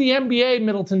leads the NBA,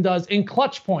 Middleton does, in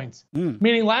clutch points.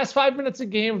 Meaning last 5 minutes a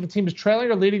game, if a team is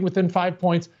trailing or leading within 5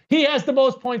 points, he has the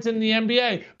most points in the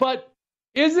NBA. But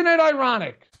isn't it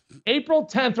ironic? April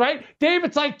 10th, right? Dave,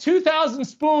 it's like 2,000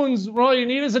 spoons. All you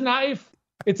need is a knife.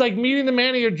 It's like meeting the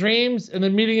man of your dreams and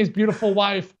then meeting his beautiful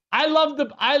wife. I love the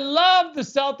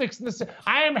Celtics.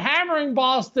 I am hammering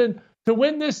Boston to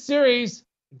win this series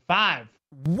in 5.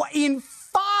 What, in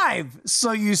 5?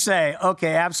 So you say,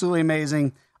 okay, absolutely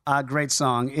amazing. Great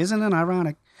song. Isn't it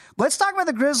ironic? Let's talk about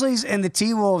the Grizzlies and the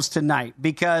T-Wolves tonight,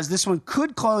 because this one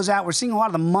could close out. We're seeing a lot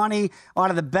of the money, a lot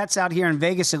of the bets out here in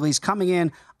Vegas, at least, coming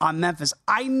in on Memphis.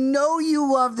 I know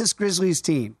you love this Grizzlies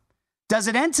team. Does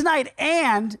it end tonight?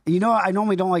 And, I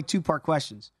normally don't like 2-part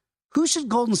questions. Who should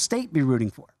Golden State be rooting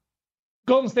for?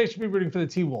 Golden State should be rooting for the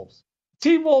T-Wolves.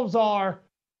 T-Wolves are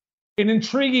an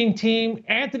intriguing team.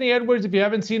 Anthony Edwards, if you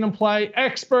haven't seen him play,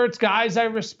 experts, guys I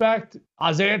respect.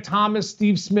 Isaiah Thomas,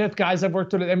 Steve Smith, guys I've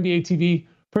worked with at NBA TV,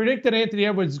 predict that Anthony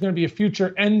Edwards is going to be a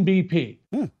future MVP.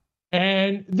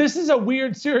 And this is a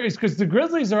weird series because the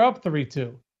Grizzlies are up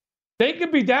 3-2. They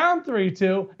could be down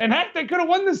 3-2. And heck, they could have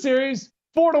won the series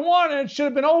 4-1 and it should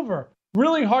have been over.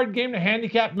 Really hard game to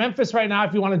handicap. Memphis right now,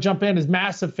 if you want to jump in, is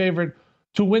massive favorite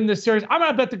to win this series. I'm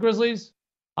going to bet the Grizzlies.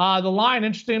 The line,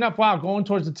 interesting enough, going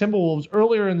towards the Timberwolves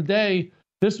earlier in the day.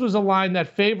 This was a line that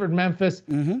favored Memphis.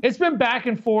 It's been back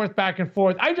and forth.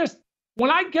 When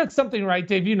I get something right,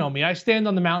 Dave, you know me. I stand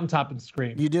on the mountaintop and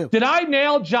scream. You do. Did I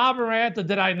nail Ja Morant or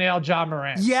did I nail Ja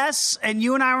Morant? Yes, and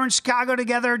you and I were in Chicago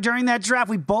together during that draft.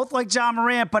 We both like Ja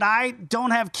Morant, but I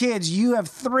don't have kids. You have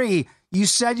 3. You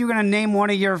said you were going to name one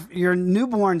of your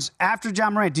newborns after Ja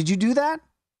Morant. Did you do that?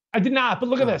 I did not, but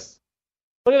look at this.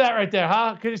 Look at that right there,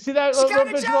 huh? Can you see that little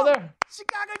visual there?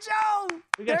 Chicago Joe!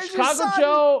 We got Chicago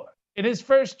Joe in his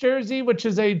first jersey, which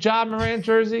is a Ja Morant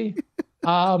jersey.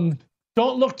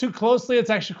 Don't look too closely. It's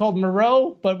actually called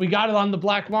Moreau, but we got it on the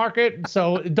black market.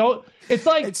 So don't. It's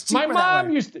like my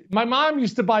mom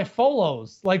used to buy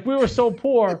Folos. Like, we were so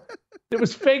poor, it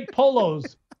was fake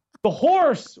polos. The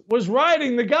horse was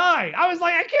riding the guy. I was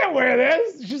like, I can't wear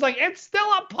this. She's like, it's still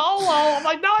a polo. I'm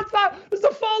like, no, it's not. It's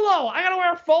a Folo. I gotta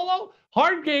wear a Folo.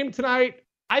 Hard game tonight.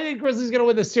 I think Grizzlies going to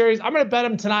win the series. I'm going to bet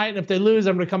them tonight, and if they lose,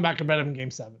 I'm going to come back and bet them in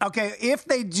Game 7. Okay, if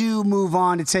they do move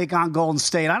on to take on Golden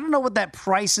State, I don't know what that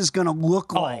price is going to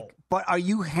look like, but are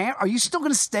you still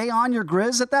going to stay on your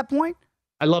Grizz at that point?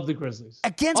 I love the Grizzlies.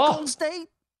 Against Golden State?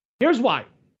 Here's why.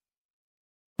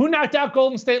 Who knocked out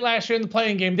Golden State last year in the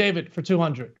playing game, David, for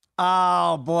 200?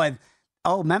 Oh, boy.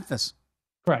 Oh, Memphis.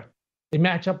 Correct. They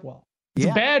match up well. It's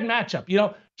a bad matchup.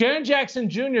 Jaren Jackson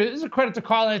Jr., this is a credit to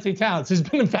Karl Anthony Towns. He's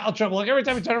been in foul trouble. Like, every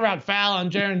time we turn around, foul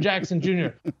on Jaren Jackson Jr.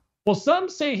 Well, some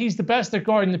say he's the best at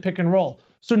guarding the pick and roll.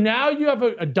 So now you have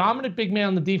a dominant big man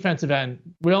on the defensive end.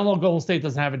 We all know Golden State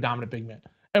doesn't have a dominant big man.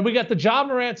 And we got the Ja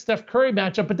Morant, Steph Curry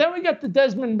matchup, but then we got the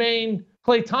Desmond Bane,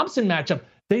 Klay Thompson matchup.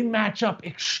 they match up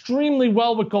extremely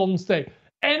well with Golden State.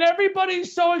 And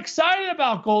everybody's so excited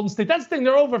about Golden State. That's the thing,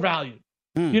 they're overvalued.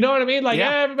 You know what I mean? Like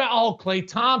everybody, Klay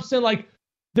Thompson, like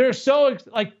they're so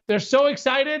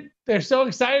excited. They're so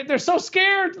excited. They're so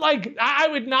scared. Like I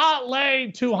would not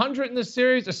lay 200 in this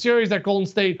series, a series that Golden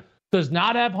State does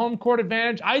not have home court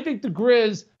advantage. I think the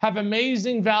Grizz have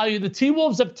amazing value. The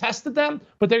T-Wolves have tested them,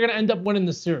 but they're going to end up winning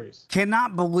the series.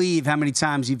 Cannot believe how many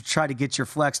times you've tried to get your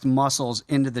flexed muscles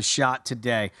into the shot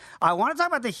today. I want to talk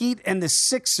about the Heat and the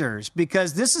Sixers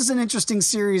because this is an interesting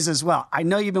series as well. I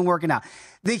know you've been working out.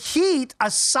 The Heat,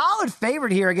 a solid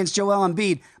favorite here against Joel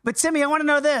Embiid. But, Timmy, I want to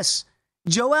know this.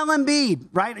 Joel Embiid,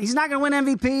 right? He's not going to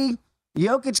win MVP.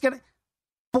 Jokic's going to.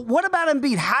 But what about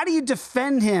Embiid? How do you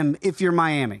defend him if you're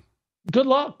Miami? Good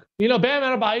luck. You know, Bam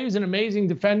Adebayo is an amazing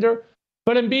defender,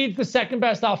 but Embiid's the second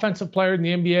best offensive player in the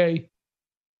NBA.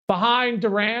 Behind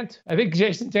Durant, I think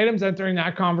Jason Tatum's entering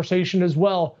that conversation as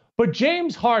well. But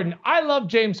James Harden, I love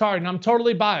James Harden. I'm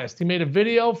totally biased. He made a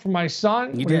video for my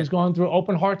son when he was going through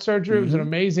open heart surgery. It was an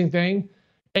amazing thing.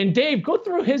 And Dave, go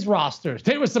through his rosters.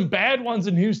 There were some bad ones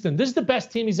in Houston. This is the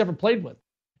best team he's ever played with.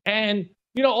 And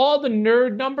you know, all the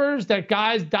nerd numbers that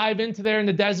guys dive into there in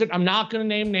the desert, I'm not going to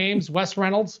name names, Wes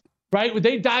Reynolds, right? Would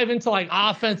they dive into like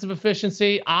offensive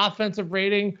efficiency, offensive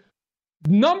rating?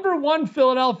 Number one,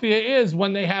 Philadelphia is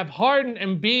when they have Harden,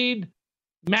 Embiid,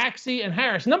 Maxey, and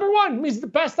Harris. Number one means the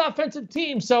best offensive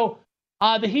team. So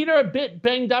the Heat are a bit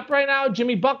banged up right now.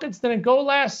 Jimmy Buckets didn't go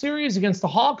last series against the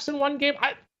Hawks in one game.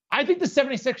 I think the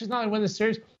 76ers not only win this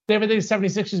series, they think the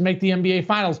 76ers make the NBA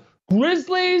Finals.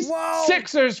 Grizzlies,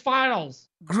 Sixers Finals.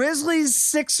 Grizzlies,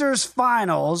 Sixers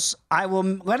Finals. I will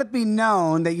let it be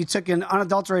known that you took an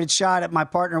unadulterated shot at my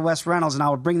partner, Wes Reynolds, and I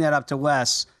will bring that up to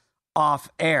Wes off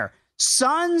air.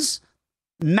 Suns,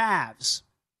 Mavs.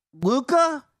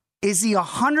 Luka, is he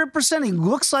 100%? He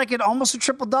looks like it, almost a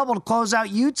triple-double to close out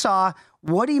Utah.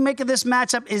 What do you make of this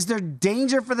matchup? Is there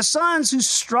danger for the Suns, who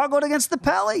struggled against the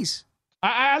Pellies?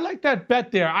 I like that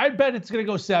bet there. I bet it's going to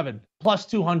go 7 plus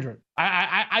 200.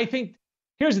 I think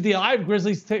here's the deal. I have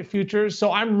Grizzlies futures,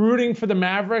 so I'm rooting for the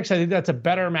Mavericks. I think that's a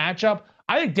better matchup.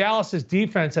 I think Dallas's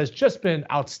defense has just been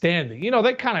outstanding. You know,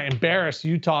 they kind of embarrassed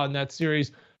Utah in that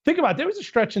series. Think about it. There was a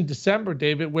stretch in December,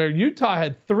 David, where Utah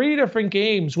had 3 different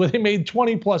games where they made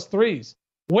 20-plus threes.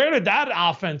 Where did that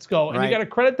offense go? And you got to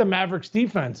credit the Mavericks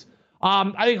defense.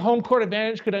 I think home court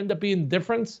advantage could end up being the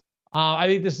difference. I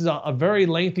think this is a very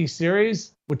lengthy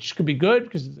series, which could be good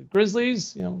because the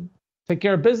Grizzlies, you know, take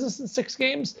care of business in 6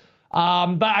 games.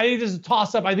 But I think this is a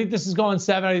toss-up. I think this is going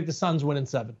 7. I think the Suns win in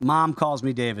 7. Mom calls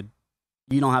me David.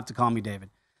 You don't have to call me David.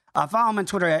 Follow him on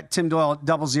Twitter at Tim Doyle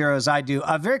 00 as I do.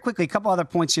 Very quickly, a couple other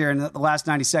points here in the last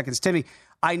 90 seconds. Timmy,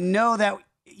 I know that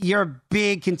you're a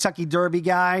big Kentucky Derby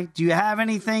guy. Do you have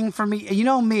anything for me? You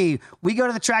know me. We go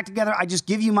to the track together. I just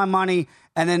give you my money,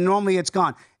 and then normally it's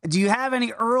gone. Do you have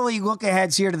any early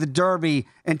look-aheads here to the Derby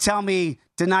and tell me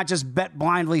to not just bet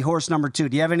blindly horse number 2?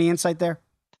 Do you have any insight there?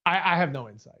 I have no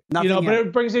insight. Nothing but yet.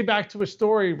 it brings me back to a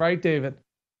story, right, David,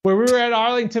 where we were at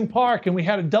Arlington Park and we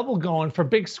had a double going for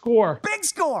big score. Big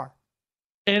score.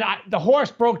 And the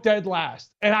horse broke dead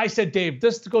last. And I said, Dave,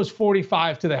 this goes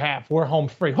 45 to the half. We're home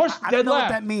free. Horse I dead don't know last. what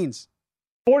that means.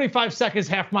 45 seconds,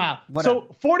 half mile. Whatever.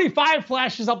 So 45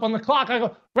 flashes up on the clock. I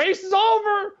go, race is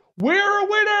over. We're a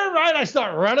winner, right? I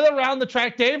start running around the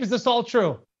track. Dave, is this all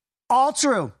true? All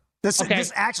true.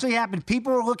 This actually happened.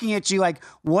 People were looking at you like,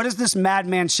 what is this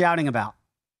madman shouting about?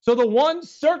 So the one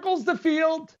circles the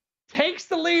field, takes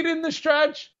the lead in the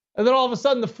stretch, and then all of a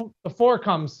sudden the 4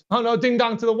 comes. Oh, no,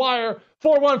 ding-dong to the wire.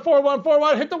 4-1, 4-1,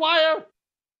 4-1, hit the wire.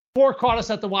 4 caught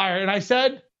us at the wire. And I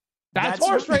said, that's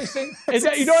horse racing. And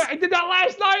you know, I did that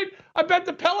last night. I bet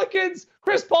the Pelicans.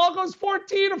 Chris Paul goes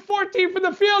 14 of 14 from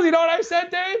the field. You know what I said,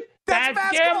 Dave? That's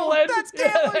gambling. That's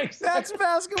gambling. That's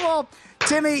basketball.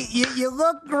 Timmy, you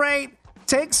look great.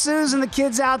 Take Suze and the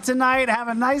kids out tonight. Have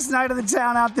a nice night of the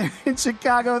town out there in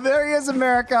Chicago. There he is,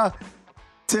 America.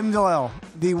 Tim Doyle,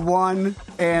 the one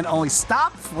and only.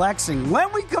 Stop flexing.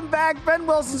 When we come back, Ben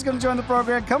Wilson's going to join the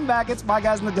program. Come back. It's My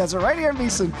Guys in the Desert right here in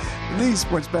VSiN, the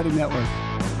Sports Betting Network.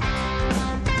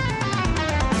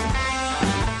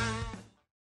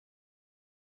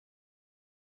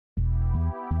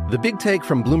 The Big Take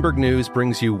from Bloomberg News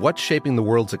brings you what's shaping the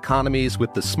world's economies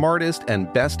with the smartest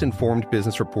and best-informed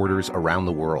business reporters around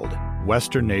the world.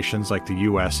 Western nations like the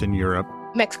U.S. and Europe.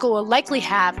 Mexico will likely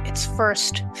have its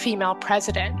first female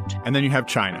president. And then you have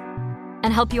China.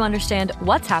 And help you understand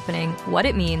what's happening, what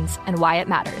it means, and why it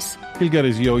matters. He'll get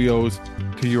his yo-yos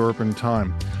to Europe in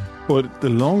time. But the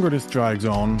longer this drags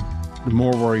on, the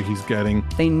more worry he's getting.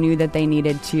 They knew that they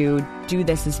needed to do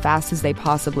this as fast as they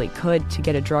possibly could to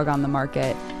get a drug on the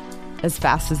market as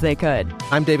fast as they could.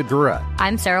 I'm David Gura.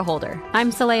 I'm Sarah Holder.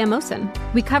 I'm Saleha Mohsin.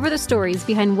 We cover the stories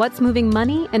behind what's moving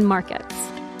money and markets.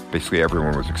 Basically,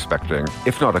 everyone was expecting,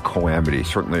 if not a calamity,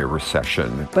 certainly a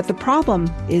recession. But the problem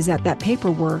is that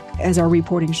paperwork, as our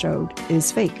reporting showed,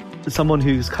 is fake. As someone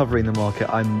who's covering the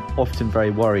market, I'm often very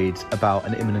worried about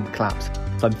an imminent collapse.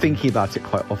 So I'm thinking about it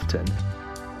quite often.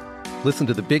 Listen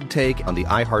to The Big Take on the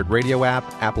iHeartRadio app,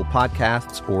 Apple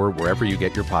Podcasts, or wherever you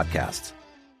get your podcasts.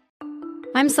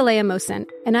 I'm Saleha Mohsin,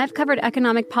 and I've covered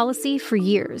economic policy for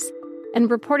years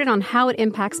and reported on how it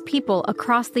impacts people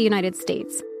across the United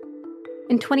States.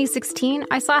 In 2016,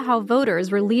 I saw how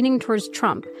voters were leaning towards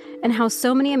Trump and how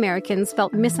so many Americans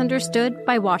felt misunderstood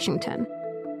by Washington.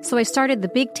 So I started The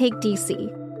Big Take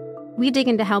DC. We dig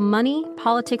into how money,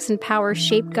 politics, and power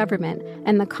shape government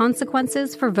and the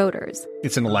consequences for voters.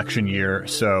 It's an election year,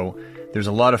 so there's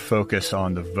a lot of focus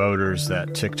on the voters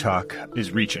that TikTok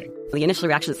is reaching. The initial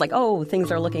reaction is like, oh,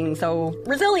 things are looking so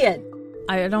resilient.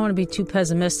 I don't want to be too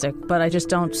pessimistic, but I just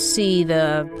don't see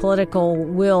the political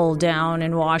will down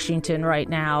in Washington right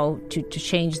now to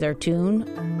change their tune.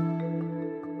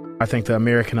 I think the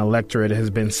American electorate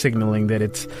has been signaling that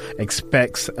it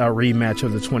expects a rematch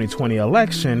of the 2020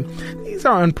 election. These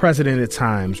are unprecedented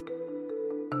times.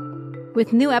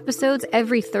 With new episodes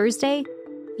every Thursday,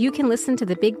 you can listen to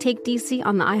The Big Take DC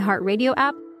on the iHeartRadio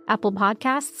app, Apple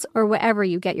Podcasts, or wherever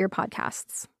you get your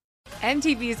podcasts.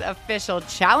 MTV's official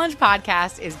Challenge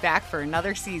podcast is back for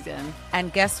another season.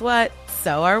 And guess what?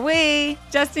 So are we.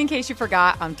 Just in case you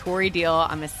forgot, I'm Tori Deal.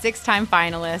 I'm a 6-time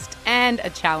finalist and a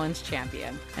Challenge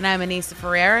champion. And I'm Anissa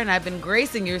Ferreira, and I've been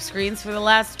gracing your screens for the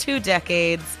last 2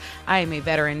 decades. I am a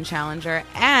veteran challenger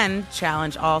and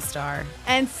Challenge All-Star.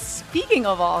 And speaking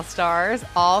of All-Stars,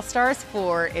 All-Stars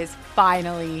 4 is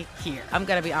finally here. I'm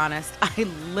going to be honest. I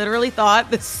literally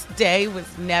thought this day was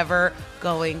never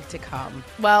going to come.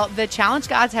 Well, the Challenge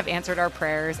gods have answered our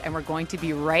prayers, and we're going to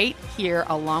be right here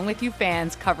along with you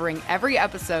fans covering every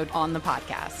episode on the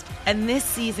podcast. And this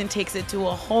season takes it to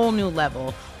a whole new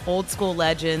level. Old school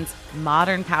legends,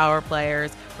 modern power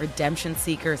players, redemption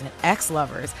seekers, and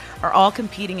ex-lovers are all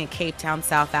competing in Cape Town,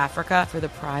 South Africa for the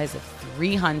prize of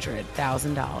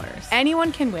 $300,000.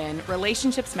 Anyone can win,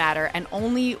 relationships matter, and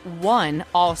only one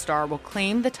All-Star will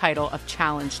claim the title of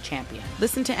Challenge champion.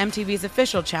 Listen to MTV's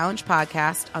official Challenge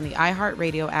podcast on the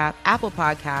iHeartRadio app, Apple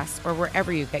Podcasts, or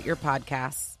wherever you get your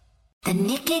podcasts. The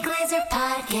Nikki Glaser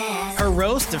Podcast. Her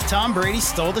roast of Tom Brady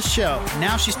stole the show.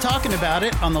 Now she's talking about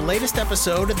it on the latest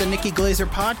episode of the Nikki Glaser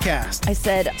Podcast. I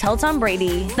said, tell Tom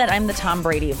Brady that I'm the Tom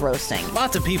Brady of roasting.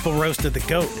 Lots of people roasted the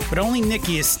GOAT, but only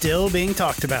Nikki is still being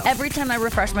talked about. Every time I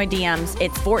refresh my DMs,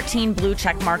 it's 14 blue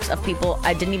check marks of people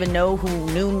I didn't even know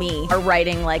who knew me are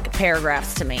writing like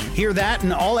paragraphs to me. Hear that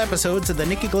in all episodes of the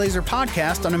Nikki Glaser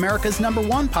Podcast on America's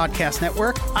 #1 podcast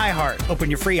network, iHeart. Open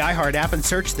your free iHeart app and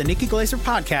search the Nikki Glaser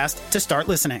Podcast to start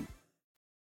listening.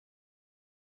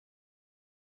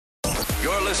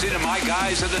 You're listening to My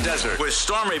Guys in the Desert with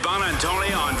Stormy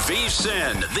Bonantoni on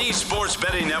VSiN, the Sports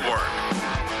Betting Network.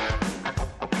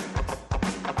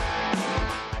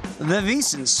 The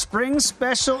VSiN Spring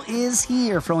Special is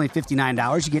here for only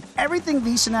 $59. You get everything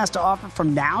VSiN has to offer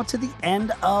from now to the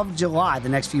end of July. The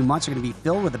next few months are going to be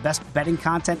filled with the best betting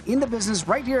content in the business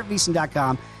right here at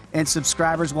VSiN.com. And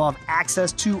subscribers will have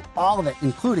access to all of it,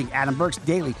 including Adam Burke's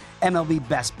daily MLB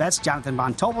Best Bets. Jonathan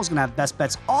Von Tobel is going to have best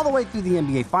bets all the way through the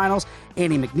NBA Finals.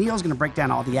 Andy McNeil is going to break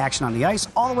down all the action on the ice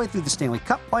all the way through the Stanley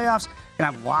Cup playoffs. Going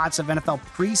to have lots of NFL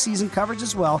preseason coverage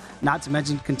as well, not to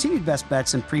mention continued best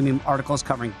bets and premium articles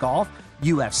covering golf,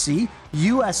 UFC,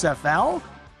 USFL,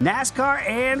 NASCAR,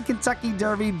 and Kentucky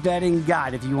Derby betting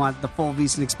guide. If you want the full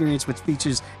VSiN experience, which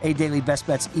features a daily best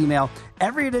bets email,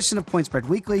 every edition of Point Spread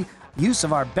Weekly, use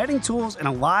of our betting tools, and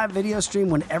a live video stream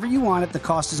whenever you want it. The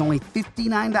cost is only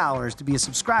 $59 to be a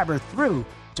subscriber through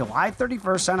July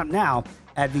 31st. Sign up now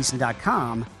at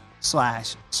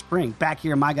VSiN.com/spring. Back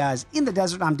here, my guys in the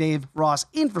desert. I'm Dave Ross,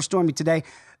 in for Stormy today.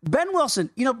 Ben Wilson,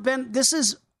 Ben, this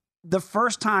is the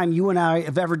first time you and I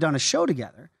have ever done a show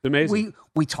together. It's amazing.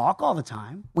 We talk all the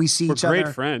time. We see each other. We're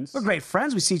great friends. We're great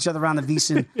friends. We see each other around the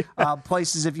VSiN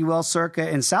places, if you will, Circa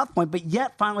and South Point. But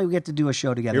yet, finally, we get to do a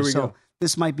show together. Here we go.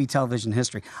 This might be television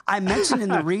history. I mentioned in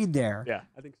the read there, yeah,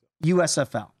 I think so.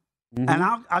 USFL. Mm-hmm. And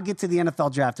I'll get to the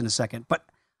NFL draft in a second. But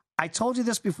I told you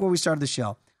this before we started the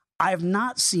show. I've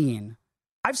seen,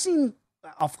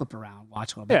 I'll flip around,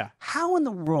 watch a little bit. Yeah. How in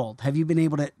the world have you been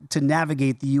able to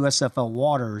navigate the USFL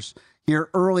waters here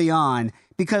early on?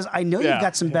 Because I know you've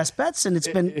got some best bets and it's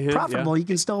been profitable. You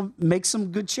can still make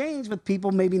some good change with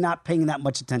people maybe not paying that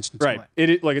much attention to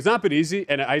it. It's not been easy.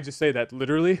 And I just say that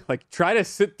literally, try to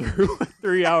sit through a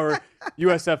 3-hour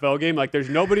USFL game. There's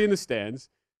nobody in the stands.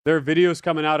 There are videos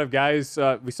coming out of guys.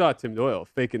 We saw Tim Doyle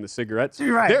faking the cigarettes.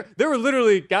 You're right. There were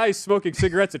literally guys smoking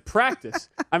cigarettes at practice.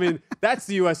 I mean, that's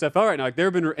the USFL right now. Like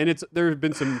there have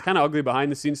been some kind of ugly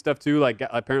behind the scenes stuff too. Like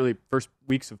apparently, first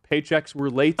weeks of paychecks were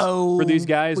late for these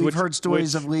guys. We've heard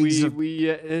stories of leagues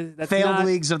failed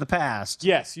leagues of the past.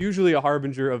 Yes, usually a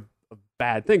harbinger of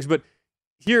bad things. But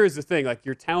here is the thing: like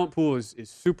your talent pool is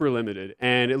super limited,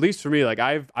 and at least for me, like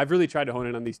I've really tried to hone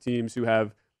in on these teams who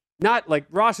have. Not like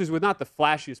rosters with not the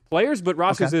flashiest players, but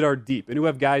rosters that are deep and who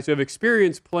have guys who have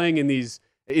experience playing in these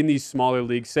smaller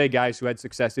leagues. Say guys who had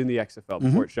success in the XFL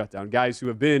before it shut down, guys who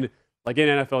have been like in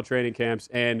NFL training camps,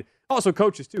 and also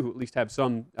coaches too, who at least have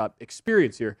some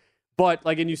experience here. But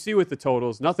like, and you see with the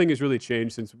totals, nothing has really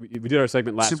changed since we did our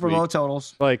segment last week. Super low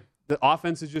totals. Like the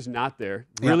offense is just not there.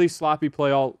 Really sloppy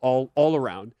play all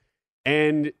around.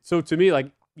 And so to me,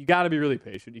 like you got to be really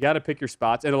patient. You got to pick your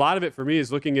spots, and a lot of it for me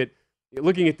is looking at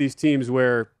these teams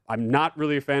where I'm not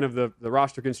really a fan of the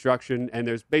roster construction, and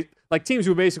there's like teams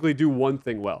who basically do one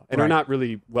thing well and are not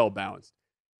really well balanced.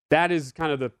 That is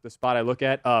kind of the spot I look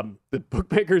at. The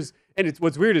bookmakers, and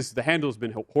what's weird is the handle's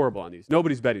been horrible on these.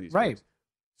 Nobody's betting these games.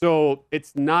 So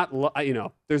it's not,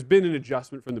 there's been an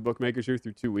adjustment from the bookmakers here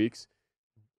through 2 weeks.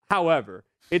 However,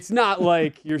 it's not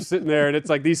like you're sitting there and it's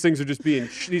like these things are just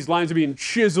these lines are being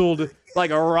chiseled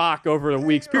like a rock over a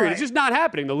week's period. It's just not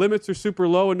happening. The limits are super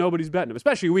low and nobody's betting them,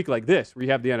 especially a week like this where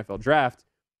you have the NFL draft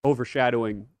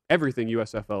overshadowing everything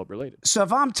USFL related. So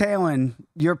if I'm tailing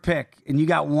your pick and you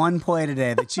got one play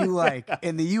today that you like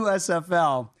in the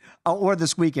USFL or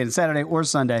this weekend, Saturday or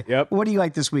Sunday, what do you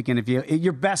like this weekend?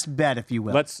 Your best bet, if you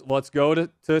will. Let's go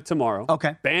to tomorrow.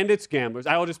 Okay. Bandits Gamblers.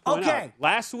 I will just point out.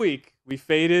 Last week we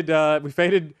faded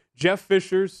Jeff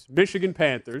Fisher's Michigan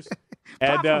Panthers,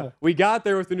 and we got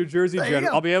there with the New Jersey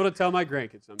Generals. I'll be able to tell my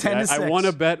grandkids someday. I won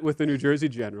a bet with the New Jersey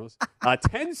Generals.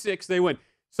 10-6 they win.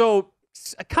 So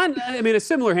a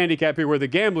similar handicap here where the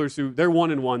Gamblers, who they're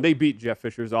 1-1, they beat Jeff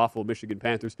Fisher's awful Michigan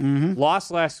Panthers.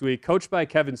 Lost last week, coached by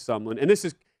Kevin Sumlin, and this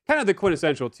is kind of the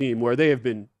quintessential team where they have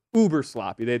been uber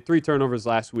sloppy. They had 3 turnovers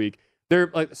last week.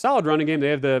 They're like a solid running game. They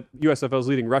have the USFL's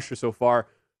leading rusher so far.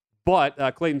 But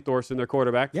Clayton Thorson, their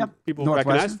quarterback, people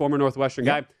recognize, former Northwestern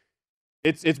guy.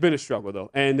 It's been a struggle,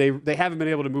 though. And they haven't been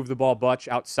able to move the ball much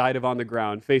outside of on the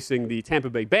ground, facing the Tampa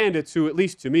Bay Bandits, who, at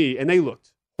least to me, and they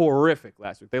looked horrific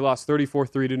last week. They lost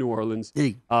 34-3 to New Orleans.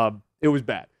 It was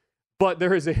bad. But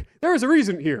there is a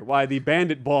reason here why the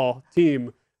Bandit ball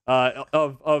team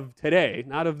of today,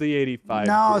 not of the 85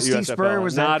 No, USFL, Steve Spurrier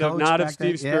was not that of coach not of back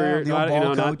Steve then. Spurrier,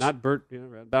 Not Bert,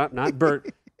 not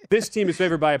Bert. This team is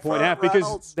favored by a point and a half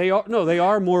because they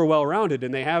are more well-rounded,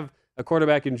 and they have a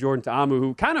quarterback in Jordan Ta'amu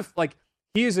who kind of like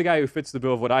he is a guy who fits the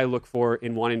bill of what I look for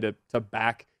in wanting to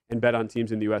back and bet on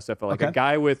teams in the USFL. Like a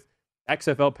guy with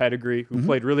XFL pedigree who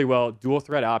played really well, dual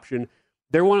threat option.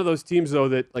 They're one of those teams, though,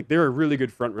 that like they're a really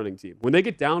good front-running team. When they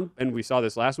get down, and we saw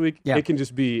this last week, it can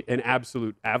just be an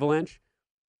absolute avalanche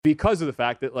because of the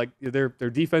fact that like their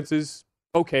defense is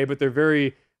okay, but they're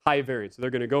very high variance. So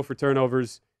they're going to go for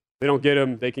turnovers. They don't get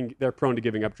them. They're prone to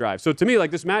giving up drives. So to me, like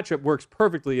this matchup works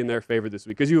perfectly in their favor this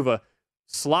week because you have a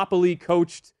sloppily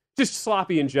coached, just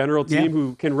sloppy in general team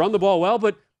who can run the ball well,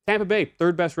 but Tampa Bay,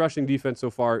 third best rushing defense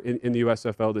so far in the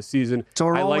USFL this season. So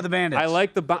we're rolling with the Bandits. I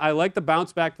like the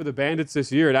bounce back for the Bandits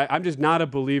this year, and I'm just not a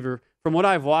believer. From what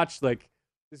I've watched, like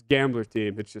this Gambler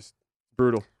team, it's just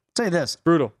brutal. I'll tell you this.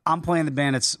 Brutal. I'm playing the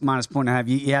Bandits minus point and a half.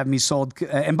 You have me sold.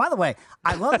 And by the way,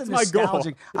 I love the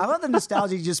nostalgia. I love the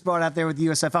nostalgia you just brought out there with the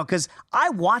USFL because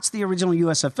I watched the original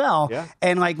USFL.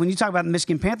 And like when you talk about the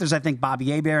Michigan Panthers, I think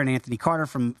Bobby Hebert and Anthony Carter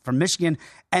from Michigan,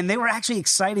 and they were actually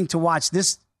exciting to watch.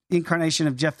 This incarnation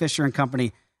of Jeff Fisher and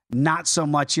company, not so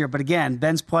much here. But again,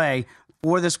 Ben's play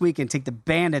for this weekend, take the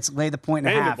Bandits, lay the point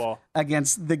and a half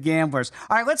against the Gamblers.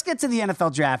 All right, let's get to the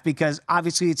NFL draft because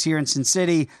obviously it's here in Sin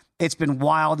City. It's been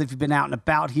wild if you've been out and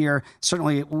about here.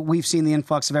 Certainly, we've seen the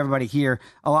influx of everybody here.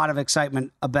 A lot of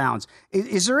excitement abounds.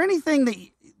 Is there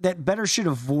anything that better should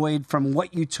avoid from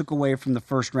what you took away from the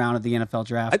first round of the NFL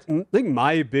draft? I think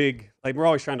my big, like we're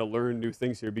always trying to learn new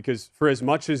things here because for as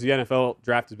much as the NFL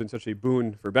draft has been such a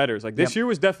boon for bettors, like this year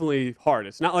was definitely hard.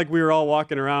 It's not like we were all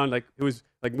walking around like it was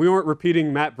like we weren't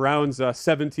repeating Matt Brown's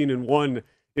 17-1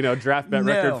 draft bet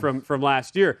record from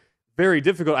last year. Very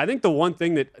difficult. I think the one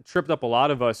thing that tripped up a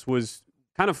lot of us was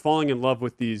kind of falling in love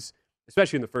with these,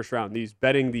 especially in the first round, these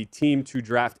betting the team to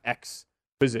draft X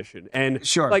position. And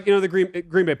like, the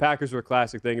Green Bay Packers were a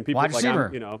classic thing. And people like,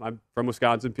 I'm from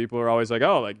Wisconsin. People are always like,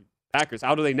 oh, like Packers,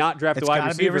 how do they not draft a wide receiver?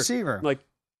 It's got to be a receiver. Like,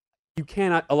 you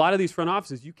cannot, a lot of these front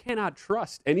offices, you cannot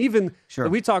trust. And even,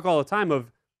 we talk all the time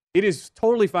of it is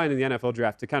totally fine in the NFL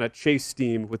draft to kind of chase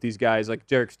steam with these guys like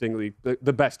Derek Stingley,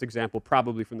 the best example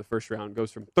probably from the first round,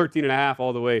 goes from 13.5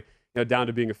 all the way down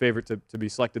to being a favorite to be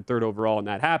selected third overall, and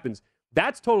that happens.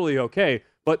 That's totally okay.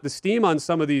 But the steam on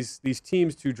some of these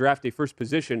teams to draft a first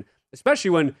position,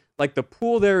 especially when like the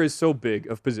pool there is so big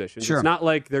of positions. Sure. It's not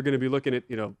like they're going to be looking at,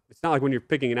 it's not like when you're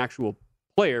picking an actual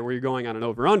player where you're going on an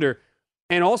over-under.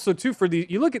 And also, too,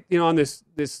 you look at, on this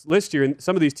list here, and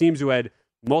some of these teams who had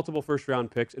multiple first-round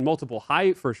picks and multiple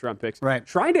high first-round picks, right,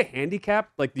 trying to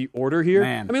handicap, like, the order here.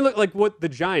 Man. I mean, look, like what the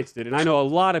Giants did. And I know a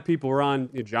lot of people were on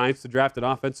Giants to draft an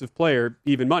offensive player,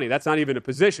 even money. That's not even a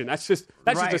position. That's just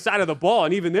the side of the ball.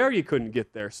 And even there, you couldn't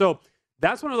get there. So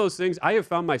that's one of those things I have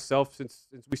found myself since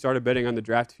we started betting on the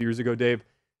draft a few years ago, Dave.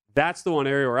 That's the one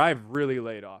area where I've really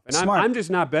laid off. And I'm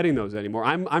just not betting those anymore.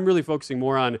 I'm really focusing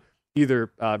more on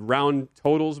either round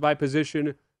totals by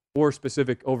position or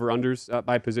specific over-unders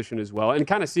by position as well. And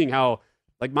kind of seeing how,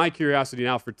 like, my curiosity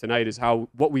now for tonight is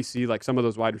what we see, like some of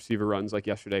those wide receiver runs like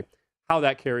yesterday, how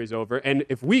that carries over. And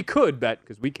if we could bet,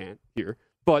 because we can't here,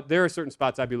 but there are certain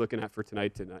spots I'd be looking at for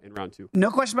tonight in round 2. No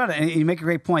question about it. And you make a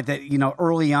great point that,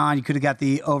 early on you could have got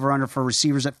the over-under for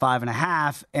receivers at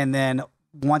 5.5, and then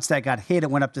once that got hit, it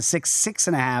went up to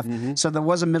 6.5. Mm-hmm. So there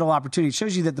was a middle opportunity. It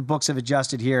shows you that the books have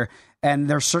adjusted here, and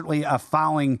they're certainly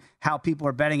following how people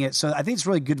are betting it. So I think it's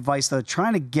really good advice, though,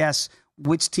 trying to guess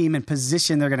which team and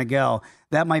position they're going to go.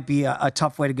 That might be a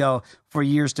tough way to go for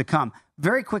years to come.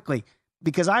 Very quickly,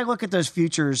 because I look at those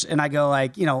futures and I go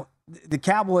like, the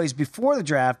Cowboys before the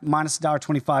draft, minus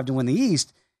 $1.25 to win the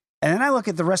East. And then I look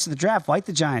at the rest of the draft, like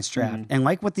the Giants draft, and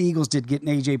like what the Eagles did getting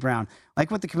A.J. Brown, like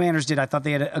what the Commanders did. I thought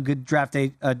they had a good draft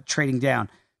day trading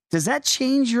down. Does that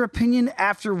change your opinion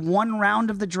after one round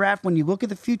of the draft when you look at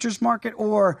the futures market,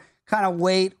 or kind of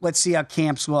wait, let's see how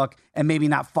camps look, and maybe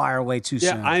not fire away too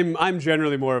soon? Yeah, I'm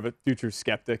generally more of a future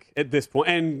skeptic at this point,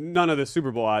 and none of the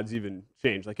Super Bowl odds even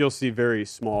change. Like, you'll see very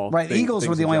small. Right, the Eagles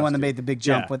were the only one that made the big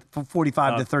jump with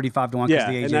 45 to 35 to 1 because of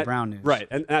the A.J. Brown news. Right,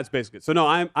 and that's basically it. So no,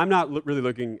 I'm not really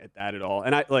looking at that at all.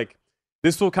 And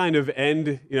this will kind of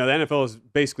end. The NFL has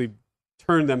basically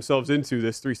turned themselves into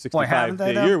this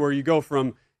 365-day year where you go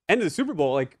from end of the Super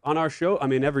Bowl, like on our show. I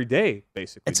mean, every day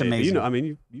basically. It's amazing.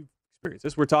 You experience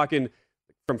this. We're talking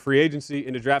from free agency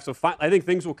into draft. So I think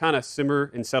things will kind of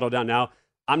simmer and settle down now.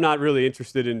 I'm not really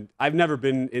interested in – I've never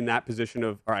been in that position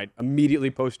of, all right, immediately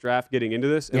post-draft getting into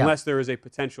this, unless there is a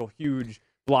potential huge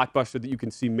blockbuster that you can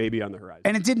see maybe on the horizon.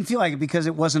 And it didn't feel like it because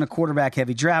it wasn't a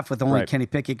quarterback-heavy draft with only Kenny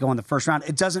Pickett going the first round.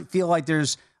 It doesn't feel like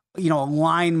there's, a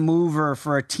line mover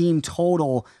for a team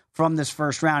total from this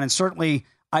first round. And certainly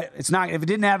 – it's not. If it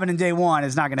didn't happen in day 1,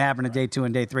 it's not going to happen in day 2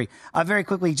 and day 3. Very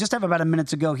quickly, just have about a minute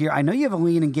to go here. I know you have a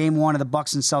lean in game 1 of the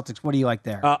Bucks and Celtics. What do you like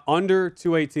there? Under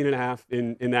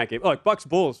 218.5 in that game. Look, Bucks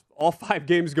Bulls, all 5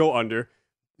 games go under.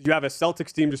 You have a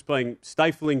Celtics team just playing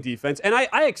stifling defense, and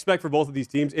I expect for both of these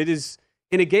teams, it is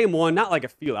in a game 1, not like a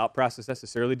feel-out process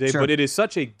necessarily, Dave, but it is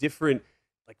such a different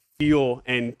feel,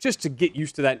 and just to get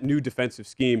used to that new defensive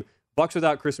scheme. Bucks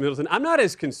without Chris Middleton. I'm not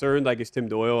as concerned, like as Tim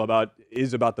Doyle about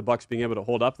the Bucks being able to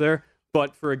hold up there.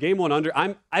 But for a game 1 under,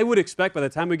 I would expect by the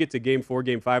time we get to game 4,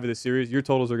 game 5 of the series, your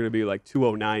totals are going to be like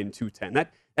 209, 210.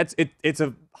 That's it. It's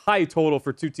a high total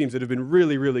for two teams that have been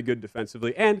really, really good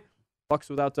defensively, and Bucks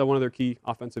without one of their key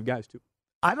offensive guys too.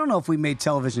 I don't know if we made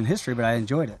television history, but I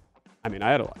enjoyed it. I mean,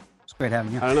 I had a lot. It's great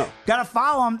having you. I don't know. Got to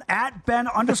follow him at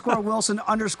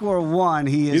Ben_Wilson_1.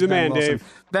 He is You're the Ben man, Wilson.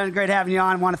 Dave. Ben, great having you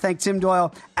on. I want to thank Tim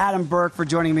Doyle, Adam Burke for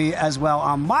joining me as well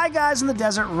on My Guys in the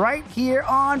Desert right here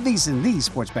on VSiN, the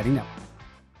Sports Betting Network.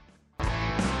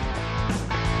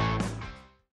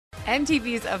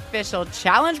 MTV's official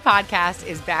Challenge podcast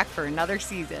is back for another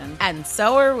season. And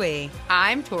so are we.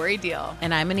 I'm Tori Deal.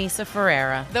 And I'm Anissa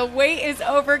Ferreira. The wait is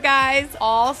over, guys.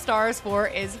 All Stars 4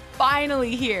 is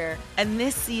finally here. And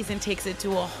this season takes it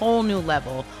to a whole new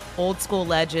level. Old school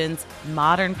legends,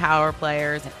 modern power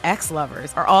players, and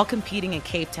ex-lovers are all competing in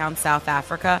Cape Town, South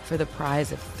Africa for the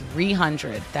prize of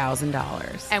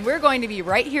 $300,000. And we're going to be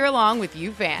right here along with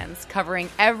you fans, covering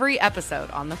every episode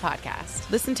on the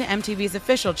podcast. Listen to MTV's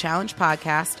official Challenge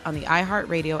podcast on the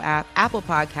iHeartRadio app, Apple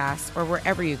Podcasts, or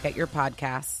wherever you get your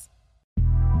podcasts.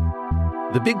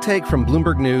 The Big Take from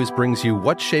Bloomberg News brings you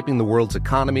what's shaping the world's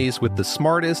economies with the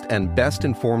smartest and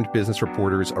best-informed business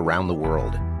reporters around the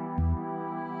world.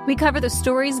 We cover the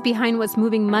stories behind what's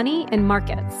moving money and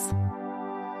markets,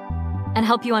 and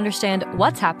help you understand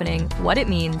what's happening, what it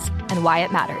means, and why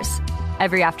it matters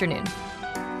every afternoon.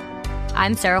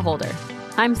 I'm Sarah Holder.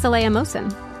 I'm Saleha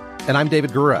Mohsin. And I'm David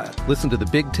Gura. Listen to The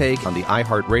Big Take on the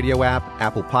iHeartRadio app,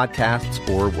 Apple Podcasts,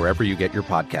 or wherever you get your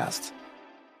podcasts.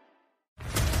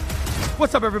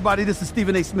 What's up, everybody? This is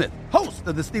Stephen A. Smith, host host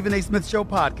of the Stephen A. Smith Show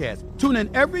podcast. Tune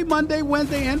in every Monday,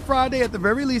 Wednesday, and Friday at the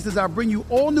very least as I bring you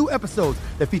all new episodes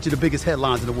that feature the biggest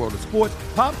headlines in the world of sports,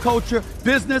 pop culture,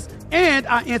 business, and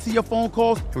I answer your phone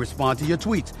calls and respond to your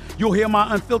tweets. You'll hear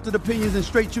my unfiltered opinions and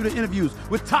straight-shooter interviews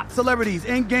with top celebrities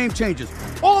and game changers.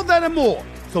 All that and more.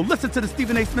 So listen to the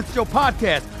Stephen A. Smith Show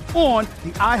podcast on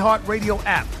the iHeartRadio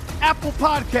app, Apple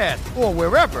Podcasts, or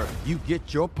wherever you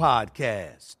get your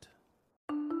podcast.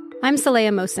 I'm Saleha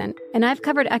Mohsin, and I've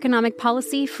covered economic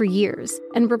policy for years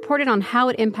and reported on how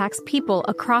it impacts people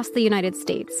across the United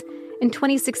States. In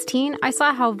 2016, I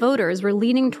saw how voters were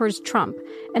leaning towards Trump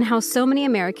and how so many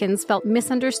Americans felt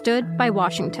misunderstood by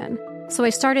Washington. So I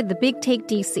started The Big Take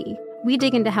DC. We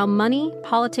dig into how money,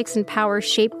 politics, and power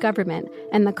shape government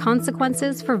and the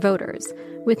consequences for voters.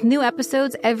 With new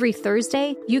episodes every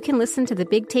Thursday, you can listen to The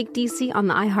Big Take DC on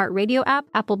the iHeartRadio app,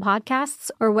 Apple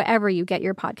Podcasts, or wherever you get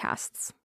your podcasts.